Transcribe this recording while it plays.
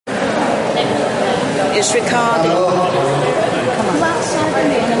It's recording. Come on.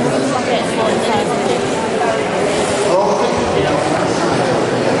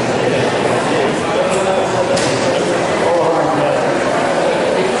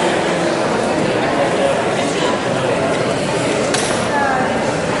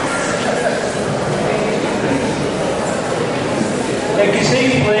 Take your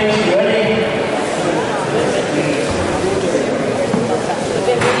seat, please. Ready?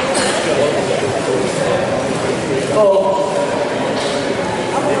 Oh.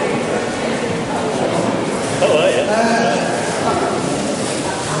 Hello, yeah.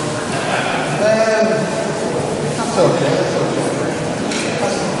 That's okay.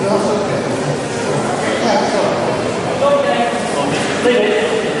 That's okay. Yeah, that's all right. Okay. Leave it.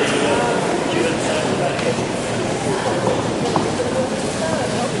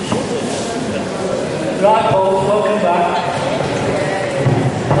 Right, folks, welcome back.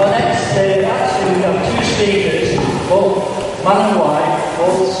 Our next actually we have two speakers, both man and wife,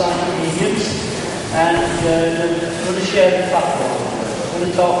 both psychic mediums, and they're going to share the platform. We're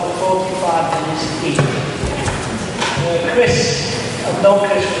going to talk for 45 minutes each. Chris, I've known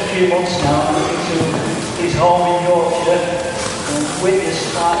Chris for a few months now. I've been to his home in Yorkshire and witnessed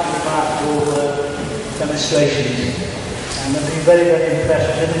quite remarkable demonstrations. And I've been very, very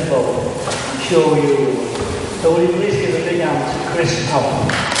impressed with him both. I'm sure you will. So will you please give a big hand to Chris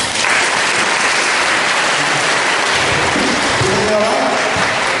Howarth.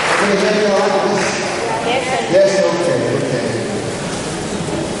 Yes, okay.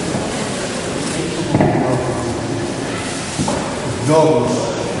 Goals.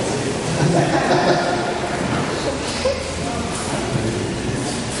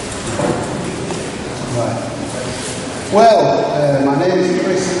 Right. Well, my name is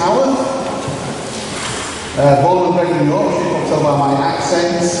Chris Howarth. Born and bred in Yorkshire, you can tell by my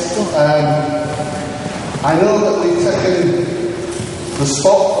accent. I know that we've taken the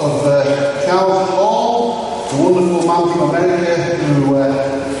spot of Charles Hall, the wonderful man from America who,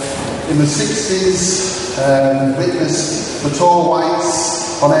 in the 60s, witnessed the tall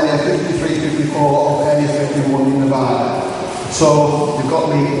whites on Area 53, 54 of Area 51 in Nevada. So, you've got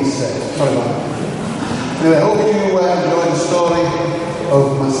me instead. Sorry about that. Anyway, I hope you enjoy the story of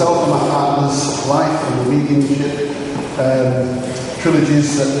myself and my partner's life and the mediumship trilogies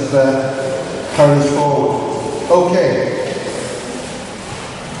that have carried us forward. Okay.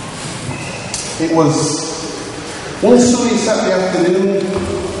 It was one sunny Saturday afternoon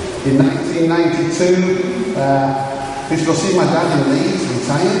in 1992. I used to go see my dad in Leeds,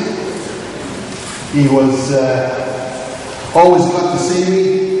 retired. He was always glad to see me.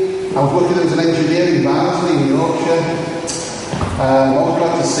 I was working as an engineer in Barnsley in Yorkshire. Always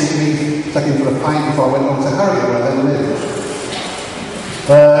glad to see me, take him for a pint before I went home to Harriet, where I then lived.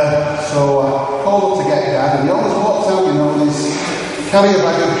 So I called up to get Dad, and he always walked out, you know, this carry a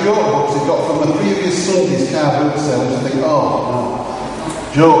bag of joke books he got from the previous Sunday's car book sale, which I think, oh, no.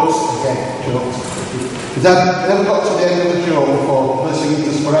 Jokes, again, jokes. But Dad never got to the end of the joke before bursting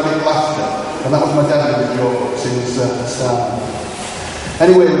into sporadic laughter, and that was my dad with the joke books. He was a star.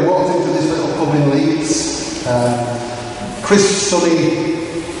 Anyway, we walked into this little pub in Leeds. Crisp, sunny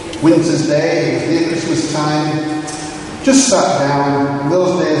winter's day. It was near Christmas time. Just sat down. In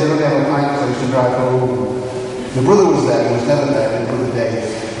those days, I only had a pint, so I used to drive home. My brother was there. He was never there. My brother Dave.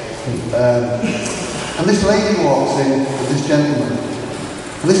 And this lady walks in with this gentleman.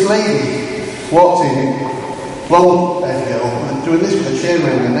 And this lady walked in, blonde-haired girl, doing this with a chain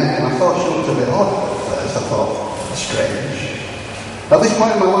around her neck, and I thought she looked a bit odd at first. I thought, strange. At this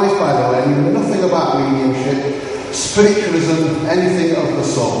point in my life, by the way, I knew nothing about mediumship, spiritualism, anything of the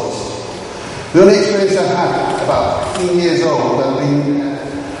sort. The only experience I had, about 15 years old, I'd been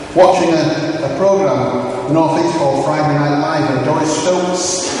watching a programme North East called Friday Night Live, and Doris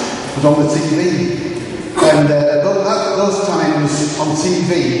Stokes was on the TV. And those times on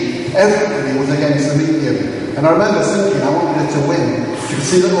TV, everybody was against the medium. And I remember thinking, I wanted her to win. You could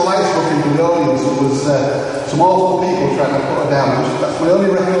see little lights up in the audience. It was some awful people trying to put her down. That's my only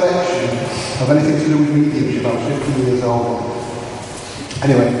recollection of anything to do with mediumship. I was 15 years old.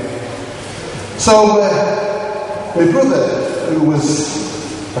 Anyway, so my brother, who was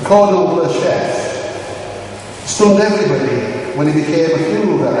a cordon bleu chef, stunned everybody when he became a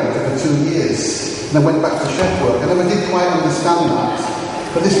funeral director for 2 years. And then went back to chef work. I never did quite understand that.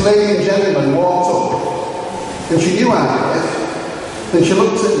 But this lady and gentleman walked up, and she knew I lived. Then she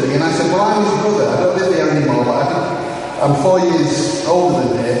looked at me, and I said, well, I'm his brother. I don't live here anymore, but I'm 4 years older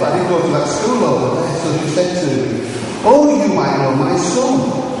than him, but I didn't go to that school over there. So she said to me, oh, you might know my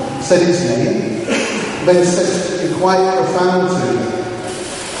son. Said his name. Then said something quite profound to me.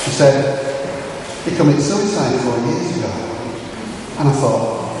 She said, He committed suicide 4 years ago. And I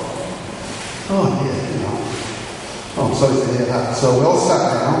thought, oh dear, you know. Oh, I'm sorry to hear that. So we all sat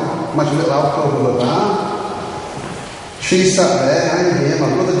down, imagine a little alcove of a bar. She sat there, I'm here, my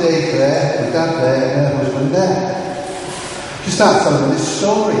brother Dave there, my dad there, and her husband there. She started telling me this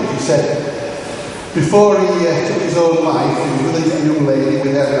story. She said, before he took his own life, he was with a young lady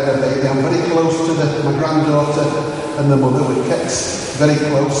with a baby. I'm very close to my granddaughter and the mother. We've kept very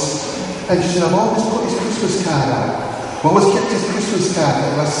close. And she said, I've always put his Christmas card out. I've always kept his Christmas card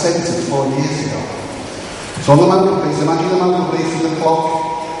that I sent him 4 years ago. So on the mantelpiece, imagine the mantelpiece with the clock,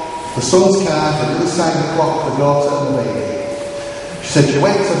 the son's card, and the other side of the clock, the daughter and the baby. She said she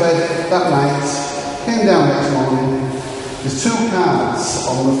went to bed that night, came down next morning, there's 2 cards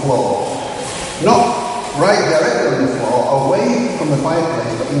on the floor. Not right directly on the floor, away from the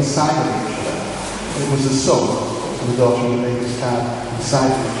fireplace, but inside of each other. It was the son and the daughter and the baby's card inside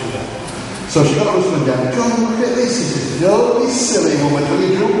of each other. So she got her husband down. John, look at this. He said, don't be silly, woman. When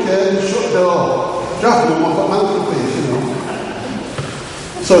you drew curtain, shut door. Draft them off at mantelpiece, you know.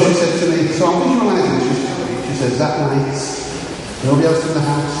 So she said to me, so I'm visualising this history. She says, that night, nobody else in the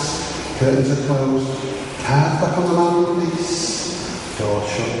house, curtains are closed, cards back on the mantelpiece, door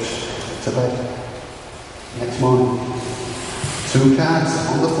shut. To bed. Next morning, 2 cards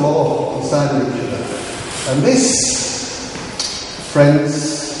on the floor inside of each other. And this, friends,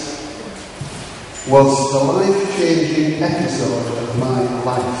 was the life-changing episode of my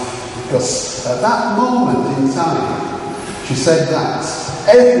life. Because at that moment in time, she said that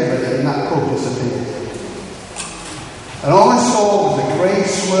everybody in that pub disappeared. And all I saw was a grey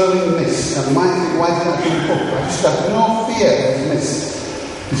swirling mist. And you might think, why did I come pub? I just had no fear of this mist.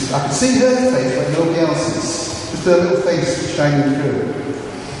 I could see her face, but nobody else's. Just her little face shining through.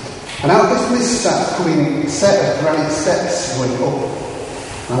 And out of this mist starts coming a set of granite steps going up.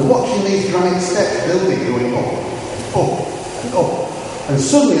 And I'm watching these granite steps building going up, and up. And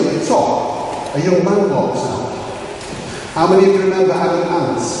suddenly at the top, a young man walks out. How many of you remember Adam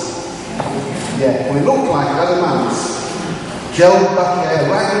Ants? Yeah, well, he looked like Adam Ants. Gelled back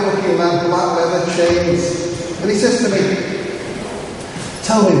hair, right good looking man, black leather chains. And he says to me,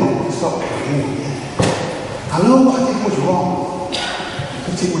 tell me, Mum, stop crying. I know what I did was wrong,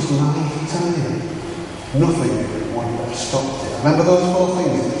 but it was my time. Nothing would have stopped it. Remember those 4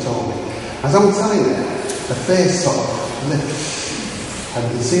 things he told me? As I'm telling you, the face sort of lifts, and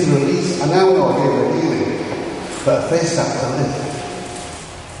you see the release. I now know I gave her healing, but her face started to lift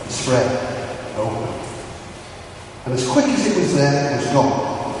and spread open. And as quick as it was there, it was gone.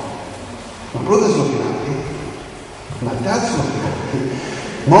 My brother's looking at me. My dad's looking at me.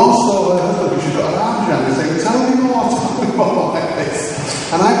 Mom saw her husband, but she got her arms around me saying, tell me more like this.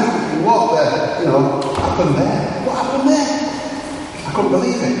 And I'm thinking, what happened there? What happened there? I couldn't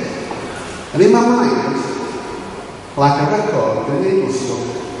believe it. And in my mind, like a record, the needle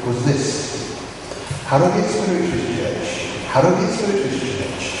stuff was this. Harrogate Spiritualist Church, Harrogate Spiritualist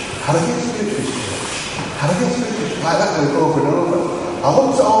Church, Harrogate Spiritualist Church, Harrogate Spiritualist Church, like that going over and over. I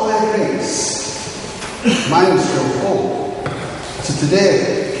looked at all their drinks. Mine was still full. I said to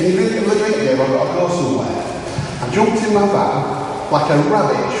Dave, can you drink another drink, Dave? I've got to go somewhere. I jumped in my van like a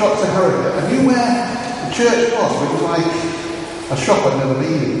rabbit, shot to Harrogate. I knew where the church was, but it was like a shop I'd never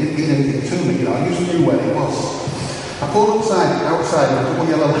been in. It didn't mean anything to me, I just knew where it was. I pulled outside with double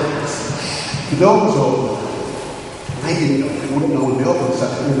yellow lights. The door was open. I didn't know, it wouldn't know when the open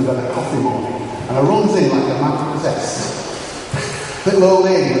set in the bed of coffee morning. And I runs in like a man possessed. Little old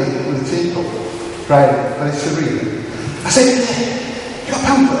lady with a teacup, crying, very serene. I said, you got a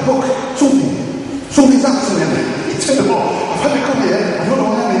pamphlet, a book, something's happened to me. He turned them off. I've had to come here, I don't know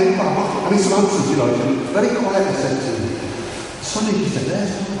what I'm in, but I need some answers, Very quietly said to me, Sonny, he said,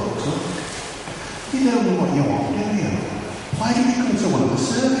 there's the books, look. You don't know what you want, do you? Why did you come to one of the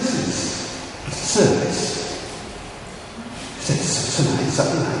services? It's a service. He said, tonight,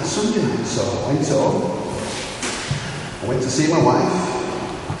 Saturday night, Sunday night. So I went home. I went to see my wife.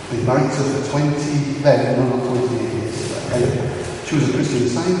 Been married to her for 20 years. Anyway, she was a Christian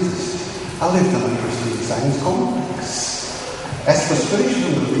Scientist. I lived on a Christian Science complex. As for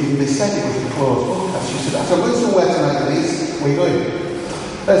spiritualism, they said it was a closed book. She said, I went somewhere tonight, Denise. Where are you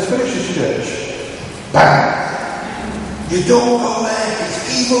going? Spiritualist Church. Bang! You don't go there. It's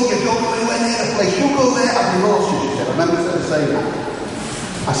evil. You don't go anywhere near the place. You go there, I'll be lost, she said. I remember her saying that.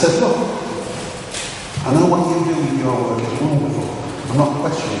 I said, look, I know what you do with your work is wonderful. I'm not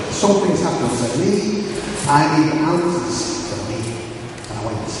questioning it. Something's happened to me. I need answers for me. And I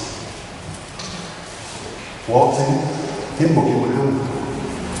went. Walked in, hymn book in my hand.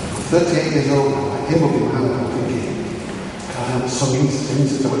 I'm 38 years old now, hymn book in my hand. I'm thinking, God, I'm sung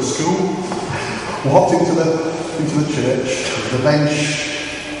into at school. Walked into the church, the bench,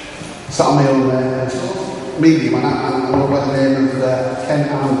 sat on my own there, medium, and I know by the name of Ken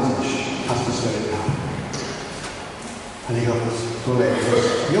Armitage, Pastor Spirit now. And he goes, to a lady, he goes,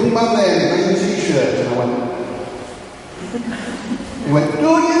 young man there in a green t-shirt, and I went, he went,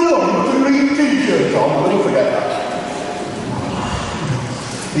 don't you know you've got a green t-shirt on? I'll never forget that.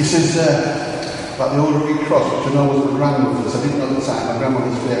 He says, about the old Red Cross, which I know was my grandmother's, I didn't know at the time, my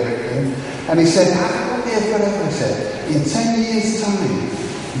grandmother's favourite thing. And he said, I won't be here forever, he said, in 10 years' time,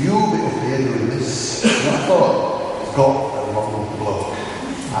 you'll be up here doing this. And I thought, got the wrong bloke.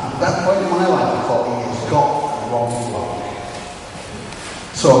 At that point in my life, I thought, he has got the wrong bloke.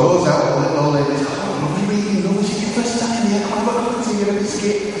 So I goes out, and the little old lady says, oh, lovely reading, no, this is your first time here, come on, have a cup of tea and a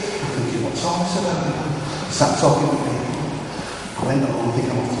biscuit. I'm thinking, what's all this about? I sat talking to people. I went home, I think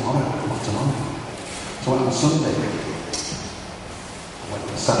I'm off tomorrow. So I went on Sunday. I went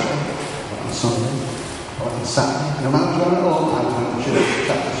on Saturday. I went on Sunday. I went on Saturday. No matter where I was going to church,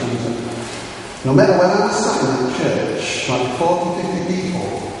 chapter Susan. No matter when I was sat in that church, like 40, 50 people,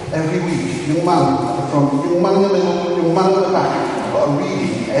 every week, young man in the middle, young man at the back, I've got a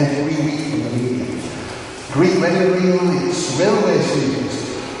reading every week from the meeting. Red and green lights, railway series.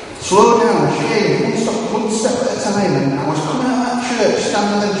 Slow down, shame, one step at a time, and I was coming out of that church,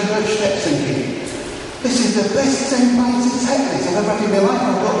 standing on the church steps thinking, this is the best 10 pints of techniques I've ever had in my life, I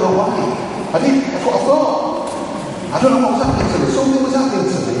don't know why. That's what I thought. I don't know what was happening to me. Something was happening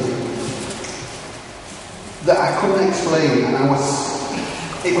to me that I couldn't explain, and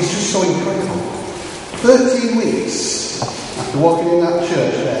it was just so incredible. 13 weeks after walking in that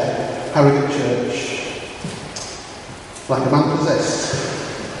church there, Harrogate Church, like a man possessed,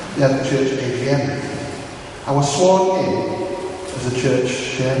 they had the church AGM. I was sworn in as a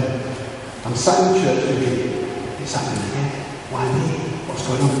church chairman. I'm sat in the church thinking, it's happening again. Why me? What's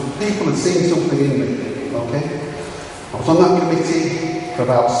going on? People had seen something in me, okay? I was on that committee for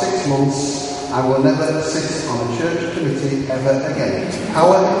about 6 months. I will never sit on a church committee ever again.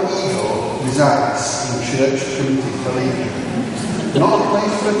 Power and ego resides in church committees, believe me. Not a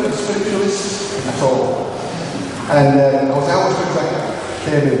place for a spiritualist at all. And I was out of the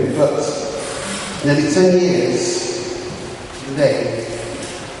came in, but nearly 10 years today,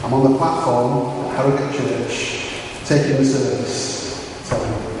 I'm on the platform at Harrogate Church, taking the service,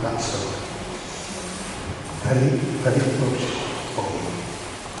 telling that story. Very, very much for me,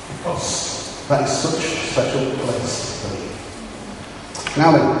 because that is such a special place for me. Now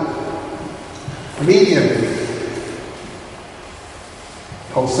then, a medium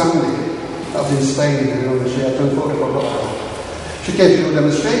called Sandy, that was in Spain, you know, she had done photograph. She came to a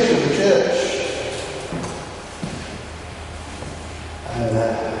demonstration at the church. And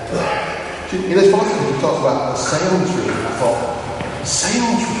in this photograph, she talked about the seance room. I thought,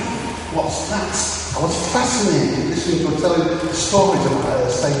 seance room? What's that? I was fascinated listening to her telling stories about her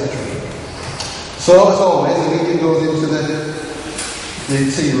seance room. So, as always, the meeting goes into the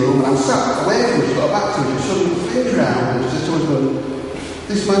tea room, and I'm sat away from her. She got back to me. She suddenly turned around and she said to her,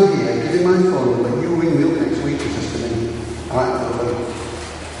 this man here, give him my phone number, you ring me up next week, she says to me. Alright,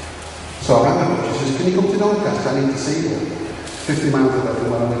 so I rang her up, she says, can you come to Doncaster? I need to see you. 50 miles away from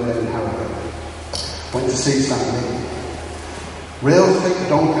where I live there in Harrogate. Went to see Sandy. Real thick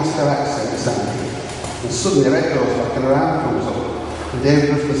Doncaster accent, Sandy. And suddenly her head goes back and her arm comes up. And David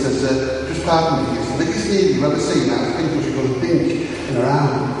Griffin says, just pardon me, it's the biggest knee you've ever seen. That pink, she goes pink in her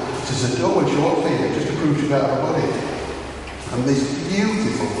arm. She said, don't worry, she won't feel it, just to prove she's out of her body. And this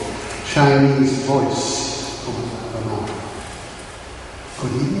beautiful Chinese voice comes out of her mouth.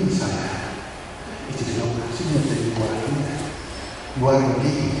 Good evening, sire. It is no accident that you are here. You are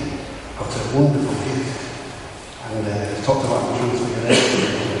indeed got a wonderful gift. And he talked about the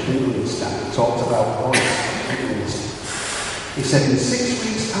transfiguration, he talked about voice. He said, in 6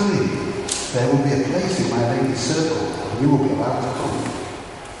 weeks' time, there will be a place in my lady's circle, and you will be allowed to come.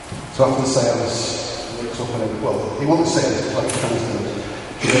 So after the seance, he looks up and he wants to say it's like a transfer.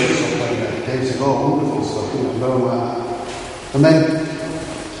 He looks up and Dave says, oh, wonderful stuff, you know, going like that. And then,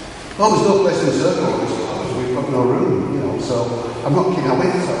 there's no place in the circle, because we've got no room, you know, so I'm not kidding, I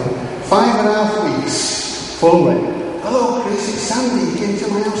went for 5.5 weeks, phone rang. Hello, Chris, it's Sandy, you came to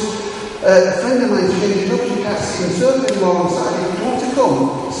my house. A friend of mine's changed up, you can't see the circle anymore on Saturday. If you want to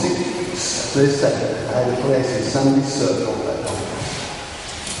come, 6 weeks. So they said, I had a place in Sandy's circle at Doncaster.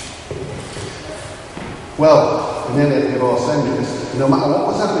 Well, we nearly had a divorce then, because no matter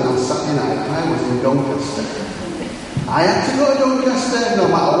what was happening on Saturday night, I was in Doncaster. I had to go to Doncaster, no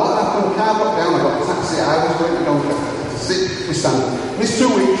matter what happened, car broke down, I got a taxi, I was going to Doncaster to sit with Sandy. This 2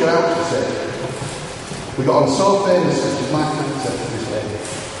 weeks, you're out, she said. We got on so famous, which is my character, this lady.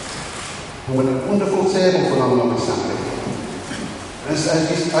 and with a wonderful table phenomenon we sat in. As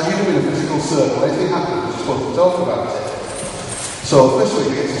you do in a physical circle, anything happens, you're supposed to talk about it. So, first week,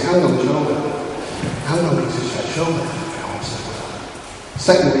 he gets his hand on the shoulder. Hand on his shoulder.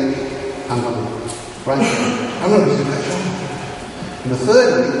 Second week, hand on the right shoulder. Hand on his right shoulder. And the third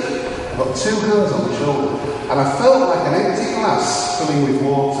week, I got two hands on the shoulder. And I felt like an empty glass filling with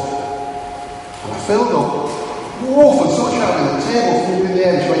water. And I filled up, woof, and so shouting, the table flew up in the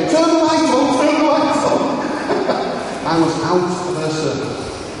air, and she went, turn the light on, turn the light on. I was out of her circle.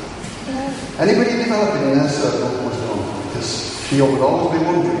 Anybody developing in her circle was done, because she would always be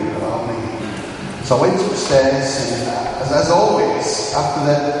wondering about me. So I went upstairs, and as always, after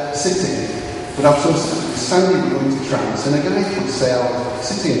the sitting, we'd have some Sandy would go into trance, and a guy would say, I was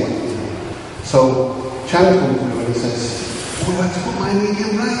sitting with me. So Chan comes through and he says, we had to put my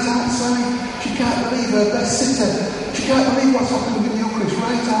medium right outside. She can't believe her best sitter. She can't believe what's happened with you, Chris,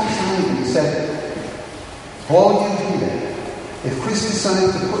 right outside. And he said, all you hear, if Chris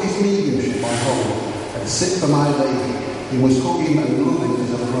decides to put his mediumship on hold and sit for my lady, you must hug him and love him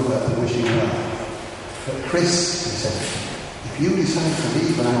as a brother and wish him well. But Chris, he said, if you decide to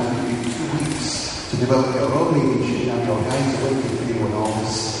leave and I'll give you 2 weeks to develop your own mediumship and your guys are waiting for you and all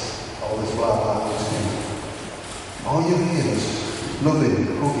this blah blah blah. All you hear is love him,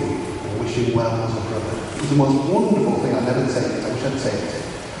 hug him, and wish him well as a brother. It was the most wonderful thing I'd ever taken. I wish I'd taken it.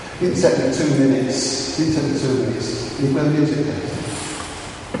 It didn't take me 2 minutes. Can you play the music then?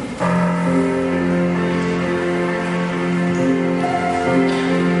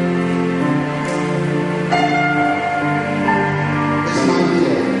 This man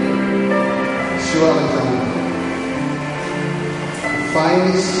here, Shirley Battie, the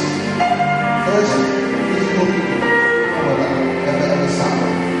finest person, beautiful people I've ever sat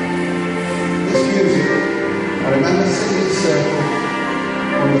with. This music, I remember sitting in a circle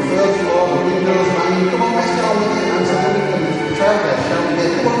on the third floor, the windows banging, come on, let's get on with it. And so the child there shouting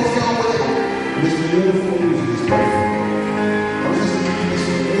again, come on, let's get on with it. And this beautiful music is playing. I was listening to this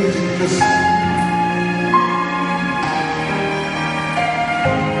music just...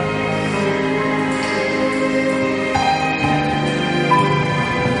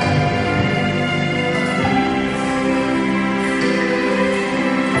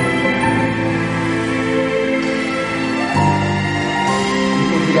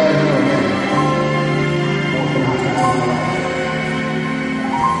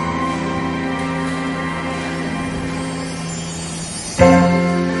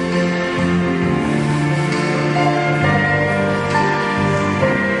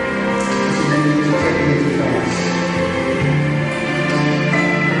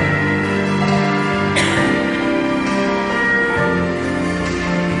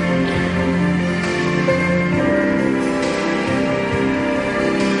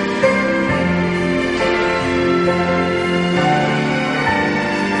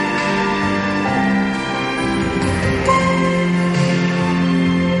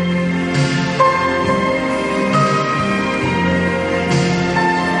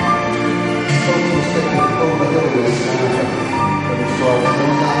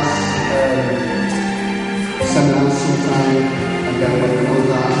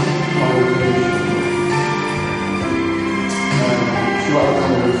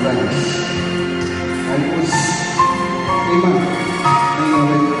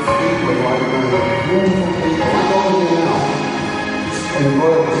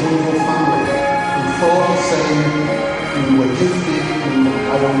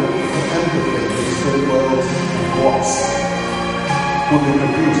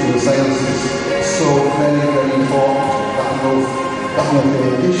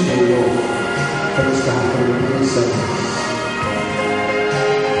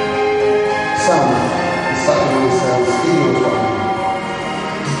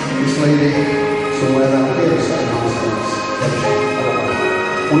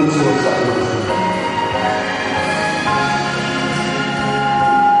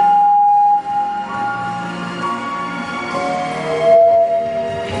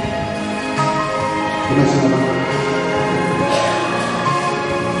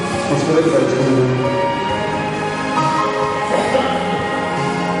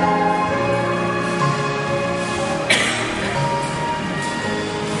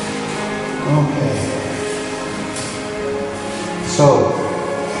 So,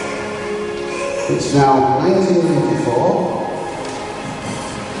 it's now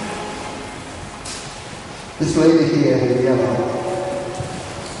 1994. This lady here in yellow,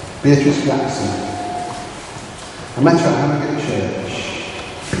 Beatrice Jackson. I met her at Harrogate Church.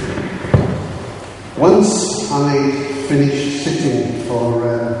 Once I finished sitting for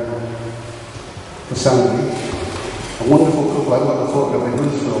for Sandy. A wonderful couple, I've got a photograph in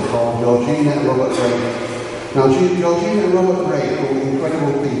Huddersfield called Georgina and Robert Gray. Now, Georgina and Robert Gray are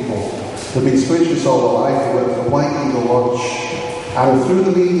incredible people. They've been spiritualists all their life. They work for White Eagle Lodge. And through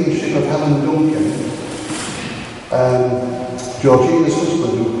the mediumship of Helen Duncan, Georgina's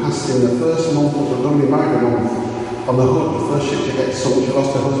husband, who passed in the first month of the only married a month on the Hood, the first ship to get sunk, she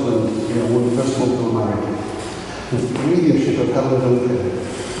lost her husband, in the first month of the marriage. With the mediumship of Helen Duncan,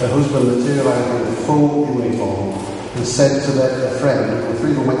 her husband materialised in full uniform and said to their friend, the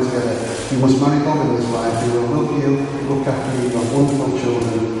three of them went together, "You must marry Bob in this life, he will love you, look after you, you have wonderful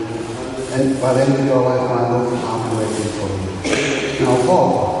children, and by the end of your life, my love, I'll be waiting for you." Now,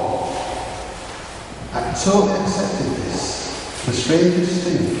 Bob, I totally accepted this. The strangest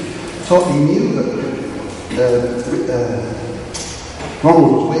thing. He knew that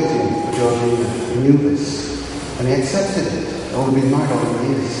Ronald was waiting for Georgina. He knew this. And he accepted it. They've only been married over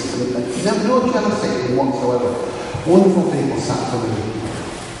years. No jealousy whatsoever. Wonderful people sat for me.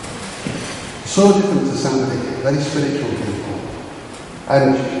 So different to Sandy. Very spiritual people.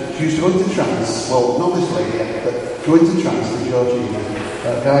 And she used to go into trance. Well, not this lady yet, but go into trance with Georgina.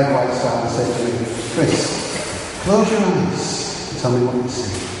 A guy like Sam said to me, "Chris, close your eyes. Tell me what you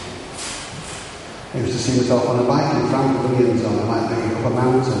see." I used to see myself on a bike in front of millions on. I might be up a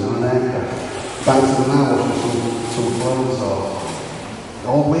mountain or an aircraft, back to the Nile with some clothes or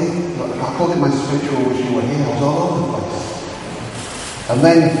all way. I called it my spiritual wish you were here. I was all over the place. And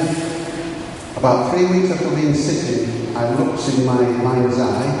then, about 3 weeks after being sitting, I looked in my mind's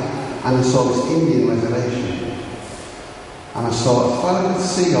eye and I saw this Indian reservation. And I saw, as far as I could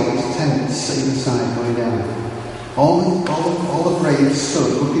see, all these tents either side going down. All the braves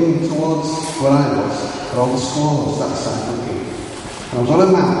stood looking towards where I was, and all the squaws that side looking. And I was on a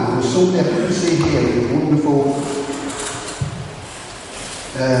mountain, and there was somebody I couldn't see here with wonderful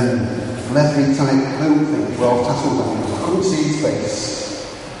leathery type blue thing, with all tassels on it. I couldn't see his face.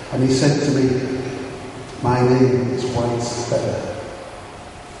 And he said to me, "My name is White Feather.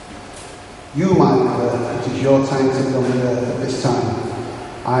 You, my mother, it is your time to be on the earth at this time.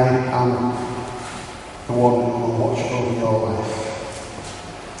 I am the one who will watch over your life."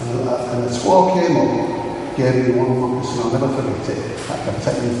 And the squaw came up, gave me one moccasin, I'll never forget it. That can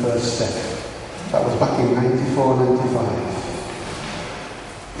take me first step. That was back in 94, 95.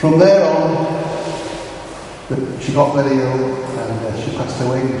 From there on, she got very ill and she passed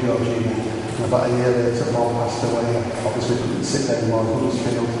away with Georgina. And about a year later, Bob passed away. I obviously couldn't sit there anymore in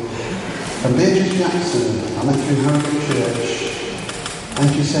Huddersfield. And Beatrice Jackson, I met her in Harrogate Church, and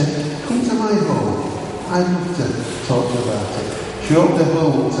she said, "Come to my home. I'd love to talk to you about it." She opened her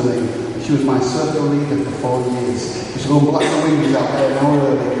home to me. She was my circle leader for 4 years. She used to go and black the windows out there an hour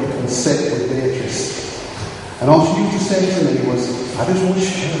early and sit with Beatrice. And all she used to say to me was, I just want you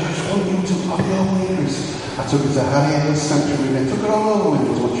to have your wings." I took her to Harry Evans Sanctuary, and I took her all over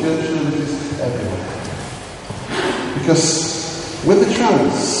windows, my church services, everywhere. Because with the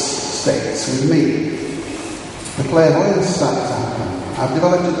trance states, with me, the clairvoyance started to happen. I've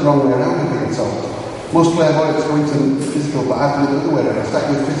developed it the wrong way around, I'm being told. Most clairvoyants go into physical, but I've done it the other way around. I started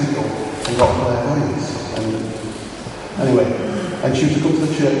with physical and got clairvoyance. And anyway, and she used to come to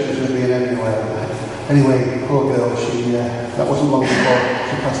the church with me and everywhere. Anyway, poor girl, that wasn't long before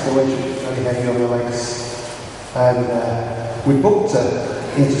she passed away. She was very heavy on her legs. And we booked her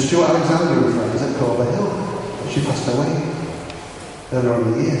into Stuart Alexander and Friends at Clover Hill. She passed away earlier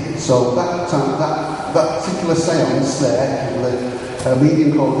in the year. So that particular seance there, a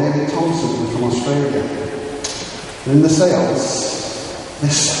medium called David Thompson, who was from Australia. And in the seance,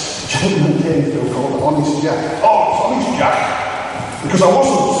 this gentleman came through called Honest Jack. "Oh, it's Honest Jack! Because I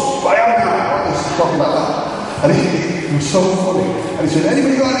wasn't, but I am now." He's talking about that. And he was so funny. And he said,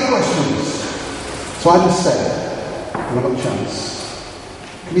 "Anybody got any questions?" So I just said, when I got a chance,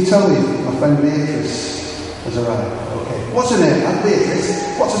 "Can you tell me my friend Beatrice has arrived?" "Okay. What's her name?" "I'm Beatrice.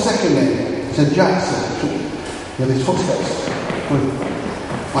 What's her second name?" He said, "Jackson." He had his footsteps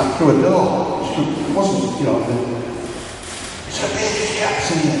like through a door. It wasn't, He said, "Beatrice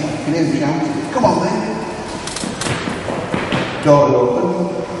Jackson." I can hear him shouting, "Come on then." Door open.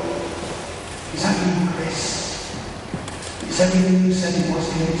 "Is that you, Chris? It's everything you said it was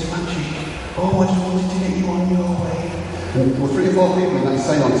here, it's magic. Oh, I just wanted to get you on your way." And there were 3 or 4 people in that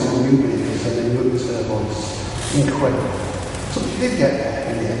seance who knew Beatrice, and they knew it was her voice. Incredible. So she did get there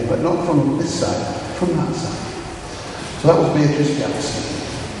in the end, but not from this side, from that side. So that was Beatrice Jackson.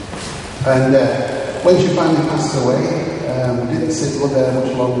 And when she finally passed away, we didn't sit there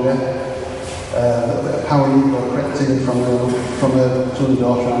much longer. A little bit of power crept in from her son and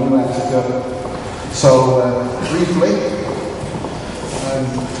daughter, and we had to go. So briefly,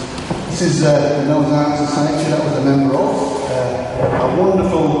 This is the Noah's Ark Society that I was a member of. A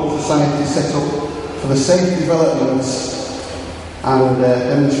wonderful society set up for the safe development and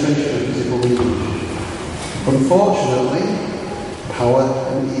demonstration of physical mediumship. Unfortunately, power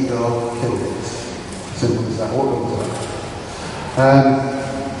and ego killed it. Simple as that. What was that?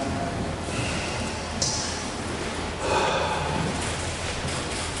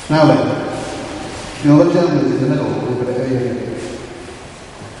 Now then, you know the gentleman in the middle, we've got it here.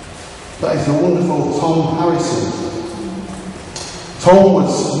 That is the wonderful Tom Harrison. Tom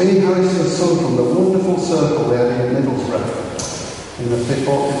was Minnie Harrison's son from the wonderful circle they had in Middlesbrough in the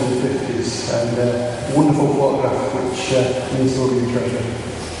 40s and 50s, and a wonderful photograph which means Sylvia treasure.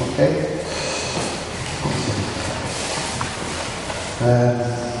 Okay?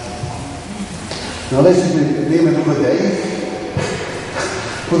 Now this is the name of Brother Dave.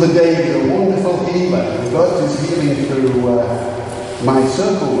 Brother Dave is a wonderful healer. He got his healing through my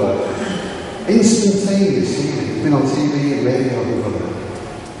circle work. Instantaneous healing. He's been on TV and radio, brother.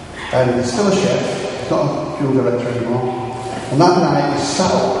 And he's still a chef. He's not a fuel director anymore. And that night he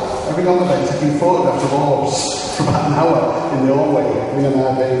sat up every now and then taking photographs of orbs for about an hour in the hallway. Me and I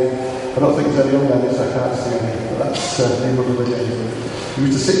don't think there's any on there, so I can't see any. But that's the name of Brother Dave. He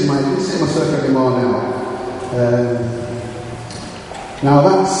used to sit in my circle anymore now. Now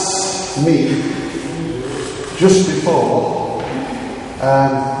that's me just before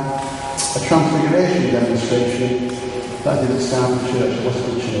a transfiguration demonstration that I did at Stanford Church,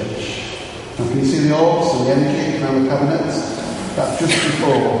 Westwood Church. Now can you see the orbs and the energy around the cabinet? That's just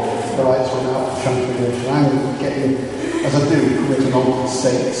before the lights went out for transfiguration. I'm getting, as I do, come into an altered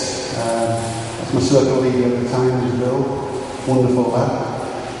state. That's my circle leader at the time, was Bill. Wonderful lad.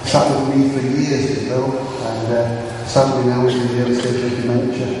 Sat with me for years, Bill, and sadly now he's in the early stage of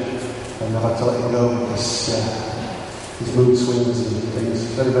dementia, and I've had to let him go because his mood swings and things.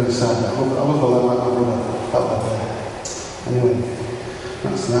 Very, very sad. I love a lad like my brother out there. Anyway,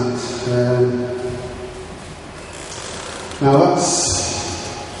 that's that. Now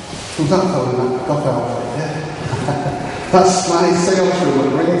who's that fellow in that cop outfit? Yeah. That's my sales room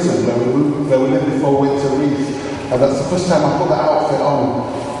at Brington, where we lived before Winter Reef. And that's the first time I put that outfit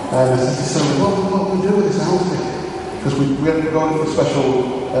on. And I said to Sylvia, what do we do with this outfit? Because we had to go to a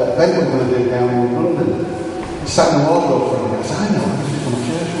special event we were going to do down in London. I sat in the wardrobe for a minute. I said, I know, I just from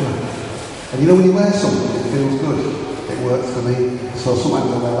church work. And you know when you wear something, it feels good. It works for me. So sometimes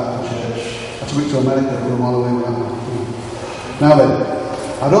I wear that for church. I took it to America and run all the way around. Now then,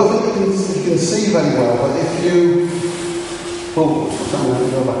 I don't think you can see very well, but if you... Oh, sorry, let me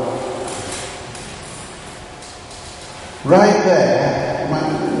go back. Right there, you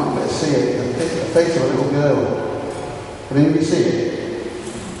might better see it, the face of a little girl. Can anybody see it?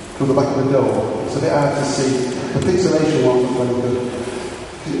 Through the back of the door. It's a bit hard to see. The pixelation wasn't very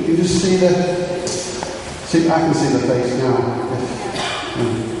good. You just see the... See, I can see the face now.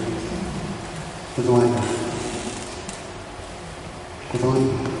 With the light. With the light.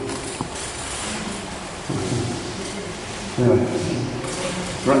 Anyway.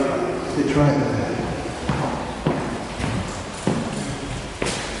 Right. It's right there.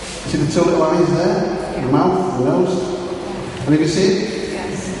 See the two little eyes there? The mouth, the nose? And you can see it?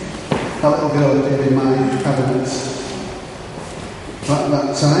 Yes. That little girl did in my cabinet at that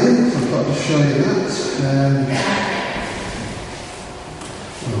time. So I thought I'd just show you that.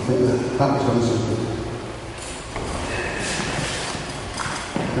 I think that was going something.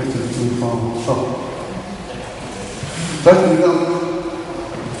 Right to the two form. Oh. So can we go?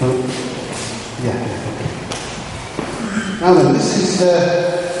 Yeah. Now then, this is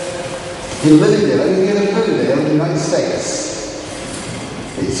in Lilydale, in Lilydale in the United States.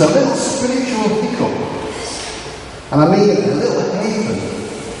 It's a little spiritual hiccup. And I mean a little haven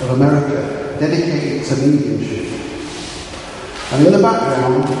of America dedicated to mediumship. And in the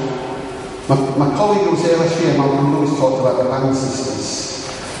background, my colleague who was here last year, Malcolm Lewis, talked about the Band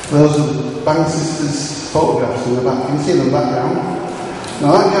Sisters. Those are the Band Sisters photographs in the back. You can see them in the background.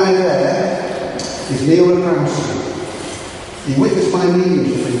 Now that guy there is Neil Regrowski. He witnessed my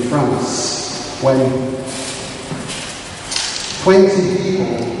mediumship in France when 20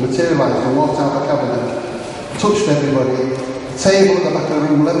 people materialised and walked out of the cabinet, touched everybody, the table at the back of the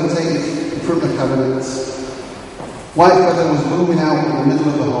room levitated in front of the cabinet, white feather was booming out in the middle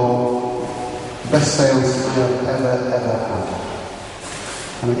of the hall, best seance I have ever had.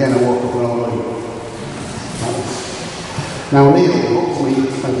 And again I woke up and all over. Now Neil booked me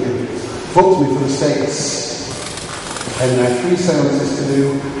for the States. And there are 3 seances to do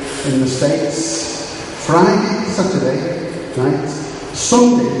in the States. Friday, Saturday night,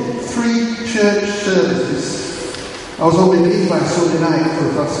 Sunday, 3 church services. I was on my knees by Sunday night for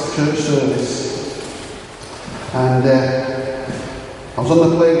a church service, and I was on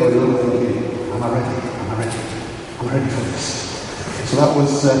the playground thinking, am I ready? Am I ready? I'm ready for this. So that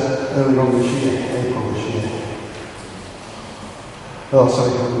was earlier on this year, April this year. Oh,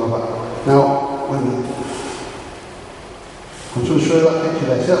 sorry, I can't go back. Now, I'm just going to show you that picture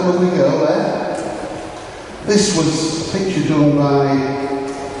there. See that lovely girl there? This was a picture done by,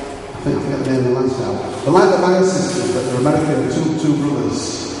 I forget the name of the last now. The Band sisters, but they're American, two brothers.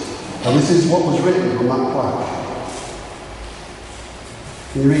 And this is what was written on that plaque.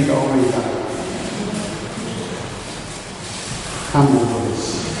 Can you read it? I'll read that. Campbell brothers.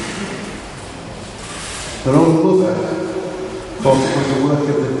 Their own mother thought it was the work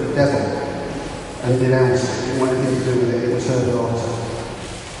of the devil and denounced it. Didn't want anything to do with it. It was her daughter.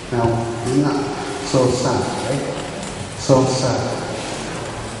 Now, isn't that so sad, right? So sad.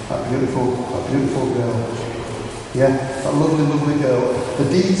 That beautiful girl. Yeah, that lovely, lovely girl. The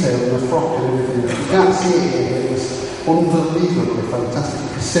detail in the frock and everything. You can't see it here. It was unbelievably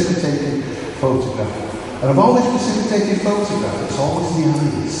fantastic, precipitated photograph. And of all this precipitated photograph, it's always the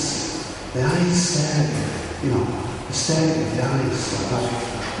eyes. The eyes staring, they're staring at the eyes like that.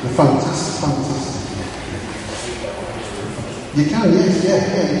 They're fantastic. You can, yes, yeah.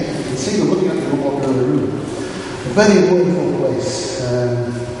 You can see them looking at you walking around the room. A very wonderful place.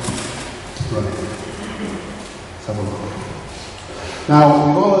 Right. Let's have a look. Now,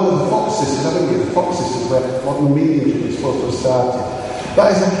 we've all heard of the Fox Sisters, haven't we? The Fox Sisters, where modern mediumship is supposed to have started. That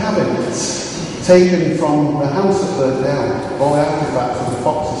is a cabinet taken from the house that burned down, all the artefacts of the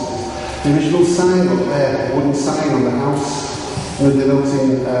Fox Sisters. The original sign up there, a wooden sign on the house,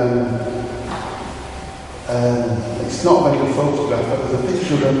 denoting, it's not a very good photograph, but there's a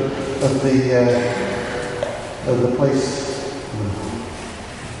picture of the place.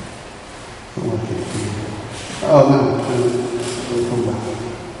 Not working. Oh no, we'll come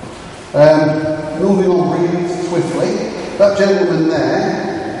back. Moving on really swiftly, that gentleman there,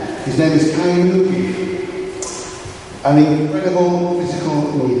 his name is Kainuki, an incredible physical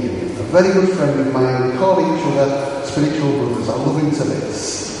medium, a very good friend of mine. We call each other spiritual brothers. I love him to bits.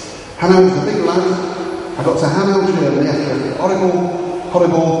 Hannah was a big lad. I got to Hannah, Germany after a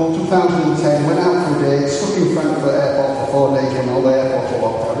horrible 2010, went out for a day, stuck in Frankfurt airport for 4 days when all the airports were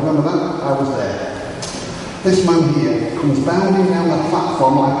locked down. Remember that? I was there. This man here comes bounding down the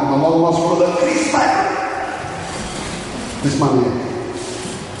platform like I'm a long lost brother. This man here.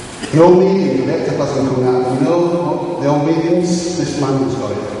 The old medium, the ectoplasm coming out. You know the old mediums? This man has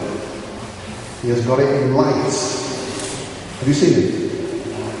got it. He has got it in light. Have you seen it?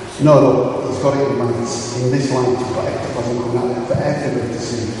 No, he's got it in light. In this light, he's got ectoplasm coming out there for everybody to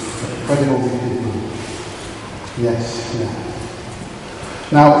see. Incredible medium. Yes, yeah.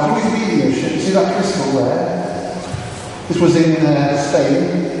 Now, through his mediumship, see that crystal there? This was in Spain.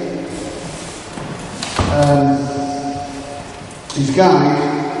 His guide,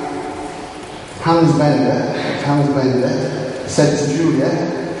 Hans Bender, said to Julia,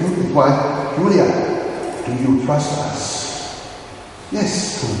 his wife, Julia, do you trust us? Yes,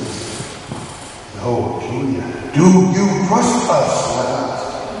 Hans. Oh, Julia, do you trust us? Like that.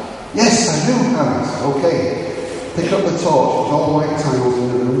 Yes, I do, Hans. Okay. Pick up the torch. It was all white tiles in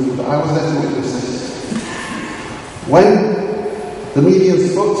the room, but I was there to witness this. When the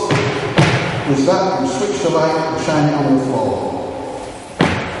medium's foot was that, you switch the light and shine it on the floor.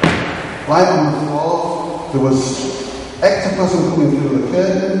 Light on the floor, there was ectoplasm coming through the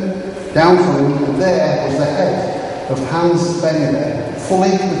curtain, down from him, and there was the head of Hans Bender,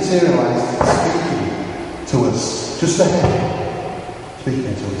 fully materialised, speaking to us. Just the head,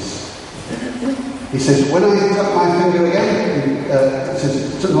 speaking to us. He says, when I tap my finger again, it says,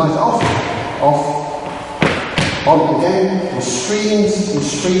 turn the light off, on again, and streams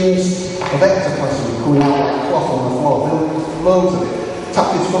of ectoplasm coming out like cloth on the floor, loads of it.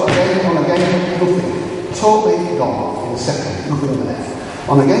 Tapped his foot again, on again, nothing. Totally gone in a second, nothing there.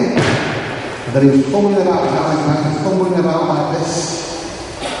 On again, and then he was fumbling about like this,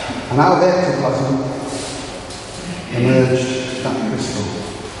 and out of the ectoplasm emerged that crystal.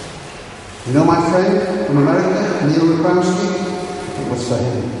 You know my friend from America, Neil Regrowski? It was for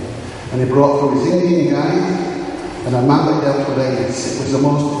him. And he brought through his Indian guide and a man that dealt with AIDS. It was the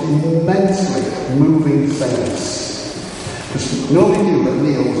most immensely moving seance. Because nobody knew that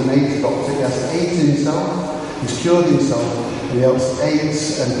Neil was an AIDS doctor. He has AIDS himself, he's cured himself, and he helps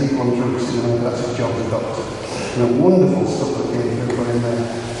AIDS and people on drugs. That's his job as a doctor. And the wonderful stuff that came through for him there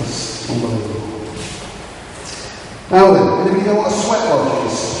was unbelievable. Now then, anybody know what a sweat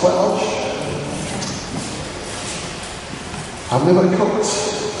lodge is? Sweat lodge? I've never cooked,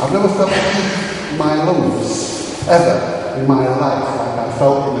 I've never felt my lungs ever in my life like I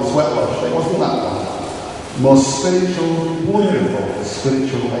felt in the sweat lodge. It wasn't that one. Most spiritual, wonderful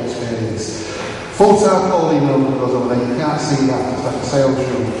spiritual experience. Full tarpaulin room goes over there, you can't see that, it's like a sail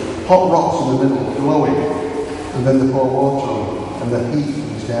room. Hot rocks in the middle, glowing, and then they pour water on, and the heat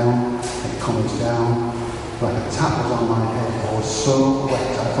comes down, it comes down, like a tap was on my head. I was so wet,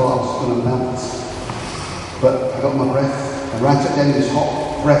 I thought I was going to melt. But I got my breath, and right at the end, this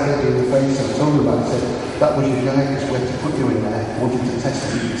hot breath hit me in the face, and I told him about it, I said, that was your guidance, we had to put you in there, I wanted to test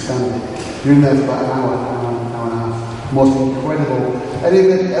if you could stand it. You're in there for about an hour and a half. Most incredible. And if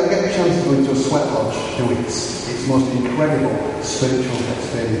you ever get a chance to go into a sweat lodge, do it. It's the most incredible spiritual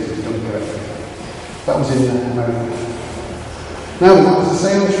experience if done correctly. That was in America. Now, that was the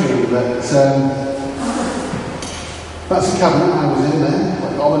sales room that's the cabinet I was in there.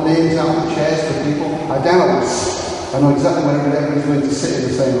 Like all the names out, the chairs for people. I doubt this. I know exactly where everybody's going to sit in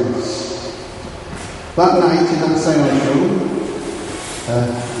the seance. That night in that seance room,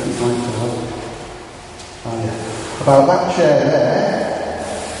 about that chair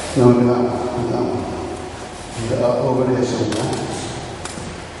there, no, maybe that one, over here somewhere.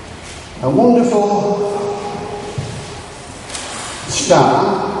 A wonderful star,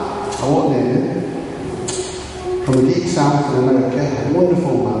 I won't name it, from the deep south of America, a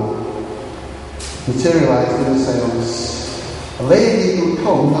wonderful man, materialised in a seance. A lady who had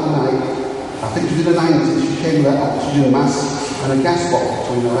come that night, I think she was in the 90s, she came with an oxygen mask and a gas bottle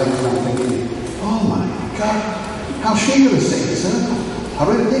between her legs, and I'm thinking, oh my God, how's she going to sit in a circle? I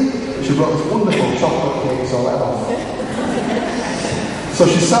really did. She brought this wonderful chocolate cake, so that off. So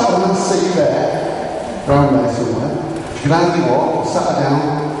she sat on that seat there, round there somewhere. She could hardly walk, sat her down,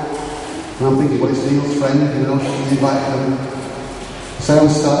 and I'm thinking, well, it's Neil's friend, you know, she's invited them.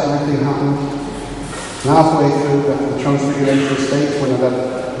 Seance started, everything happened. And halfway through the transfiguration state, when I've had,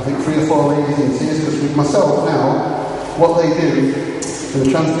 I think, 3 or 4 ladies in tears, because with myself now, what they do in the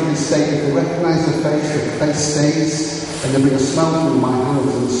transfigured state is they recognise the face stays, and they bring a smell through my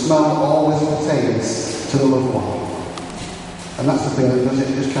hands, and the smell always pertains to the loved one. And that's the thing that does it,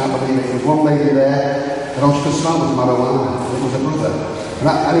 you just can't believe it. There was one lady there, and all she could smell was marijuana, and it was her brother.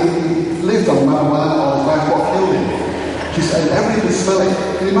 And he lived on marijuana all his life, what killed him? She said, everybody could smell it.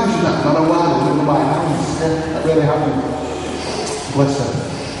 Can you imagine that? Marijuana living by hands. Yeah, that really happened. Bless her.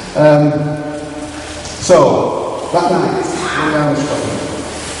 So, that night, Louis Armstrong.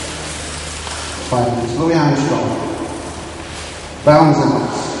 5 minutes. Louis Armstrong bounds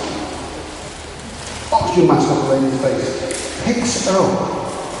out. Oxygen mask off the lady's face. Picks her up.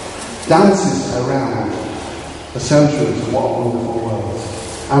 Dances around the centuries of what a wonderful world.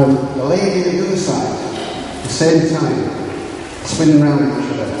 And the lady on the other side, at the same time, spinning around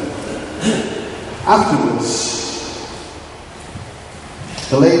each other. Afterwards,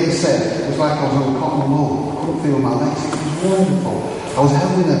 the lady said, it was like I was on cotton wool. I couldn't feel my legs. It was wonderful. I was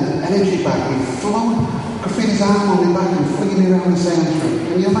held in an energy bag. He'd flown. I could feel his arm on my back and flinging me around the cemetery.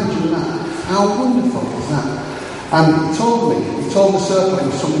 Can you imagine that? How wonderful is that? And he told the circle it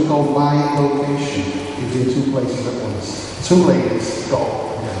was something called my location. He was in 2 places at once. 2 ladies got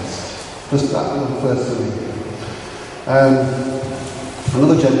up against. Just that was the first to me.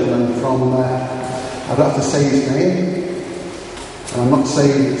 Another gentleman from, I'd have to say his name. And I'm not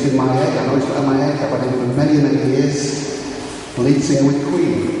saying it's in my head, I know it's not in my head, I've had him for many, many years. The lead singer with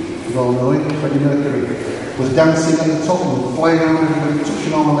Queen, you all know him, Freddie Mercury, was dancing at the top and flying around everybody,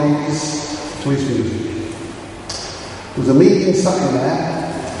 touching all the ladies to his music. There was a medium sat in there.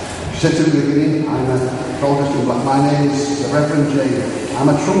 She said to the beginning, I'm a August in black, my name is the Reverend Jane. I'm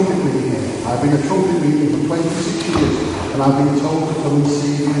a trumpet medium. I've been a trumpet medium for 26 years, and I've been told to come and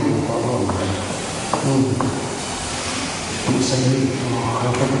see you for a long time. Don't say me. I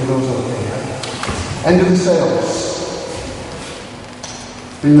hope everything goes okay. End of the sales.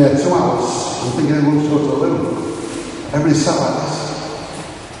 Been there 2 hours. I'm thinking everyone's going to the loo. Everybody sat like this.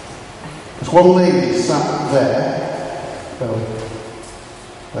 There's one lady sat there.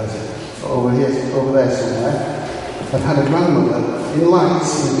 Where's it? Over here, over there somewhere. I've had a grandmother in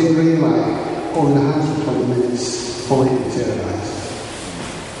lights, in a dim green light, holding the hands for 20 minutes, fully materialised.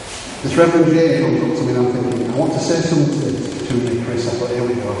 This Reverend Jane comes up to me and I'm thinking, I want to say something to me, Chris. I thought, here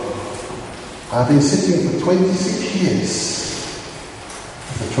we go. I've been sitting for 26 years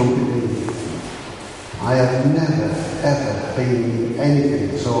as a trumpet leader. I have never, ever been in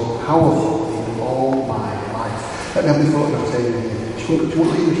anything so powerful in all my life. Let me have the photograph taken here. She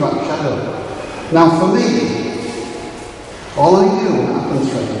won't leave me to that shadow. Now for me, all I do when it happens,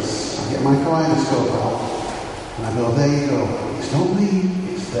 friends, I get my kaleidoscope out and I go, there you go. It's not me,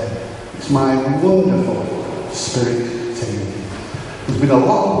 it's them. It's my wonderful spirit team. There's been a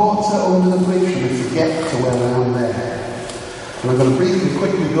lot of water under the bridge for me to get to where I am there. And I'm going to briefly,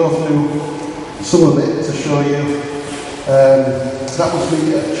 quickly go through some of it to show you. That was me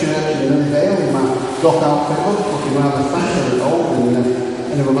at church in Lilydale in my dock outfit, looking rather fat and old,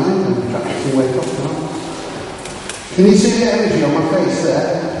 and a reminder of practicing wake up tonight. Can you see the energy on my face there?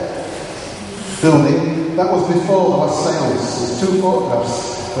 Building. That was before the last seance. There's 2 photographs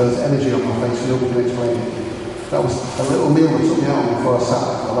where there's energy on my face, nobody can explain it. That was a little meal that took me out before I sat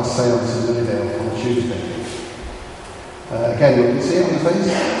at the last seance in Lilydale on Tuesday. Again, you can see it on the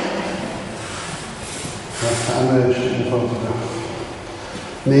face. That emerged in the photograph.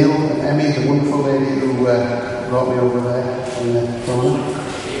 Neil and Emmy, the wonderful lady who brought me over there in the corner.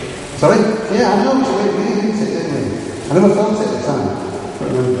 Sorry? Yeah, I know, it's a weird thing, isn't it, didn't we? I never felt it at the time, but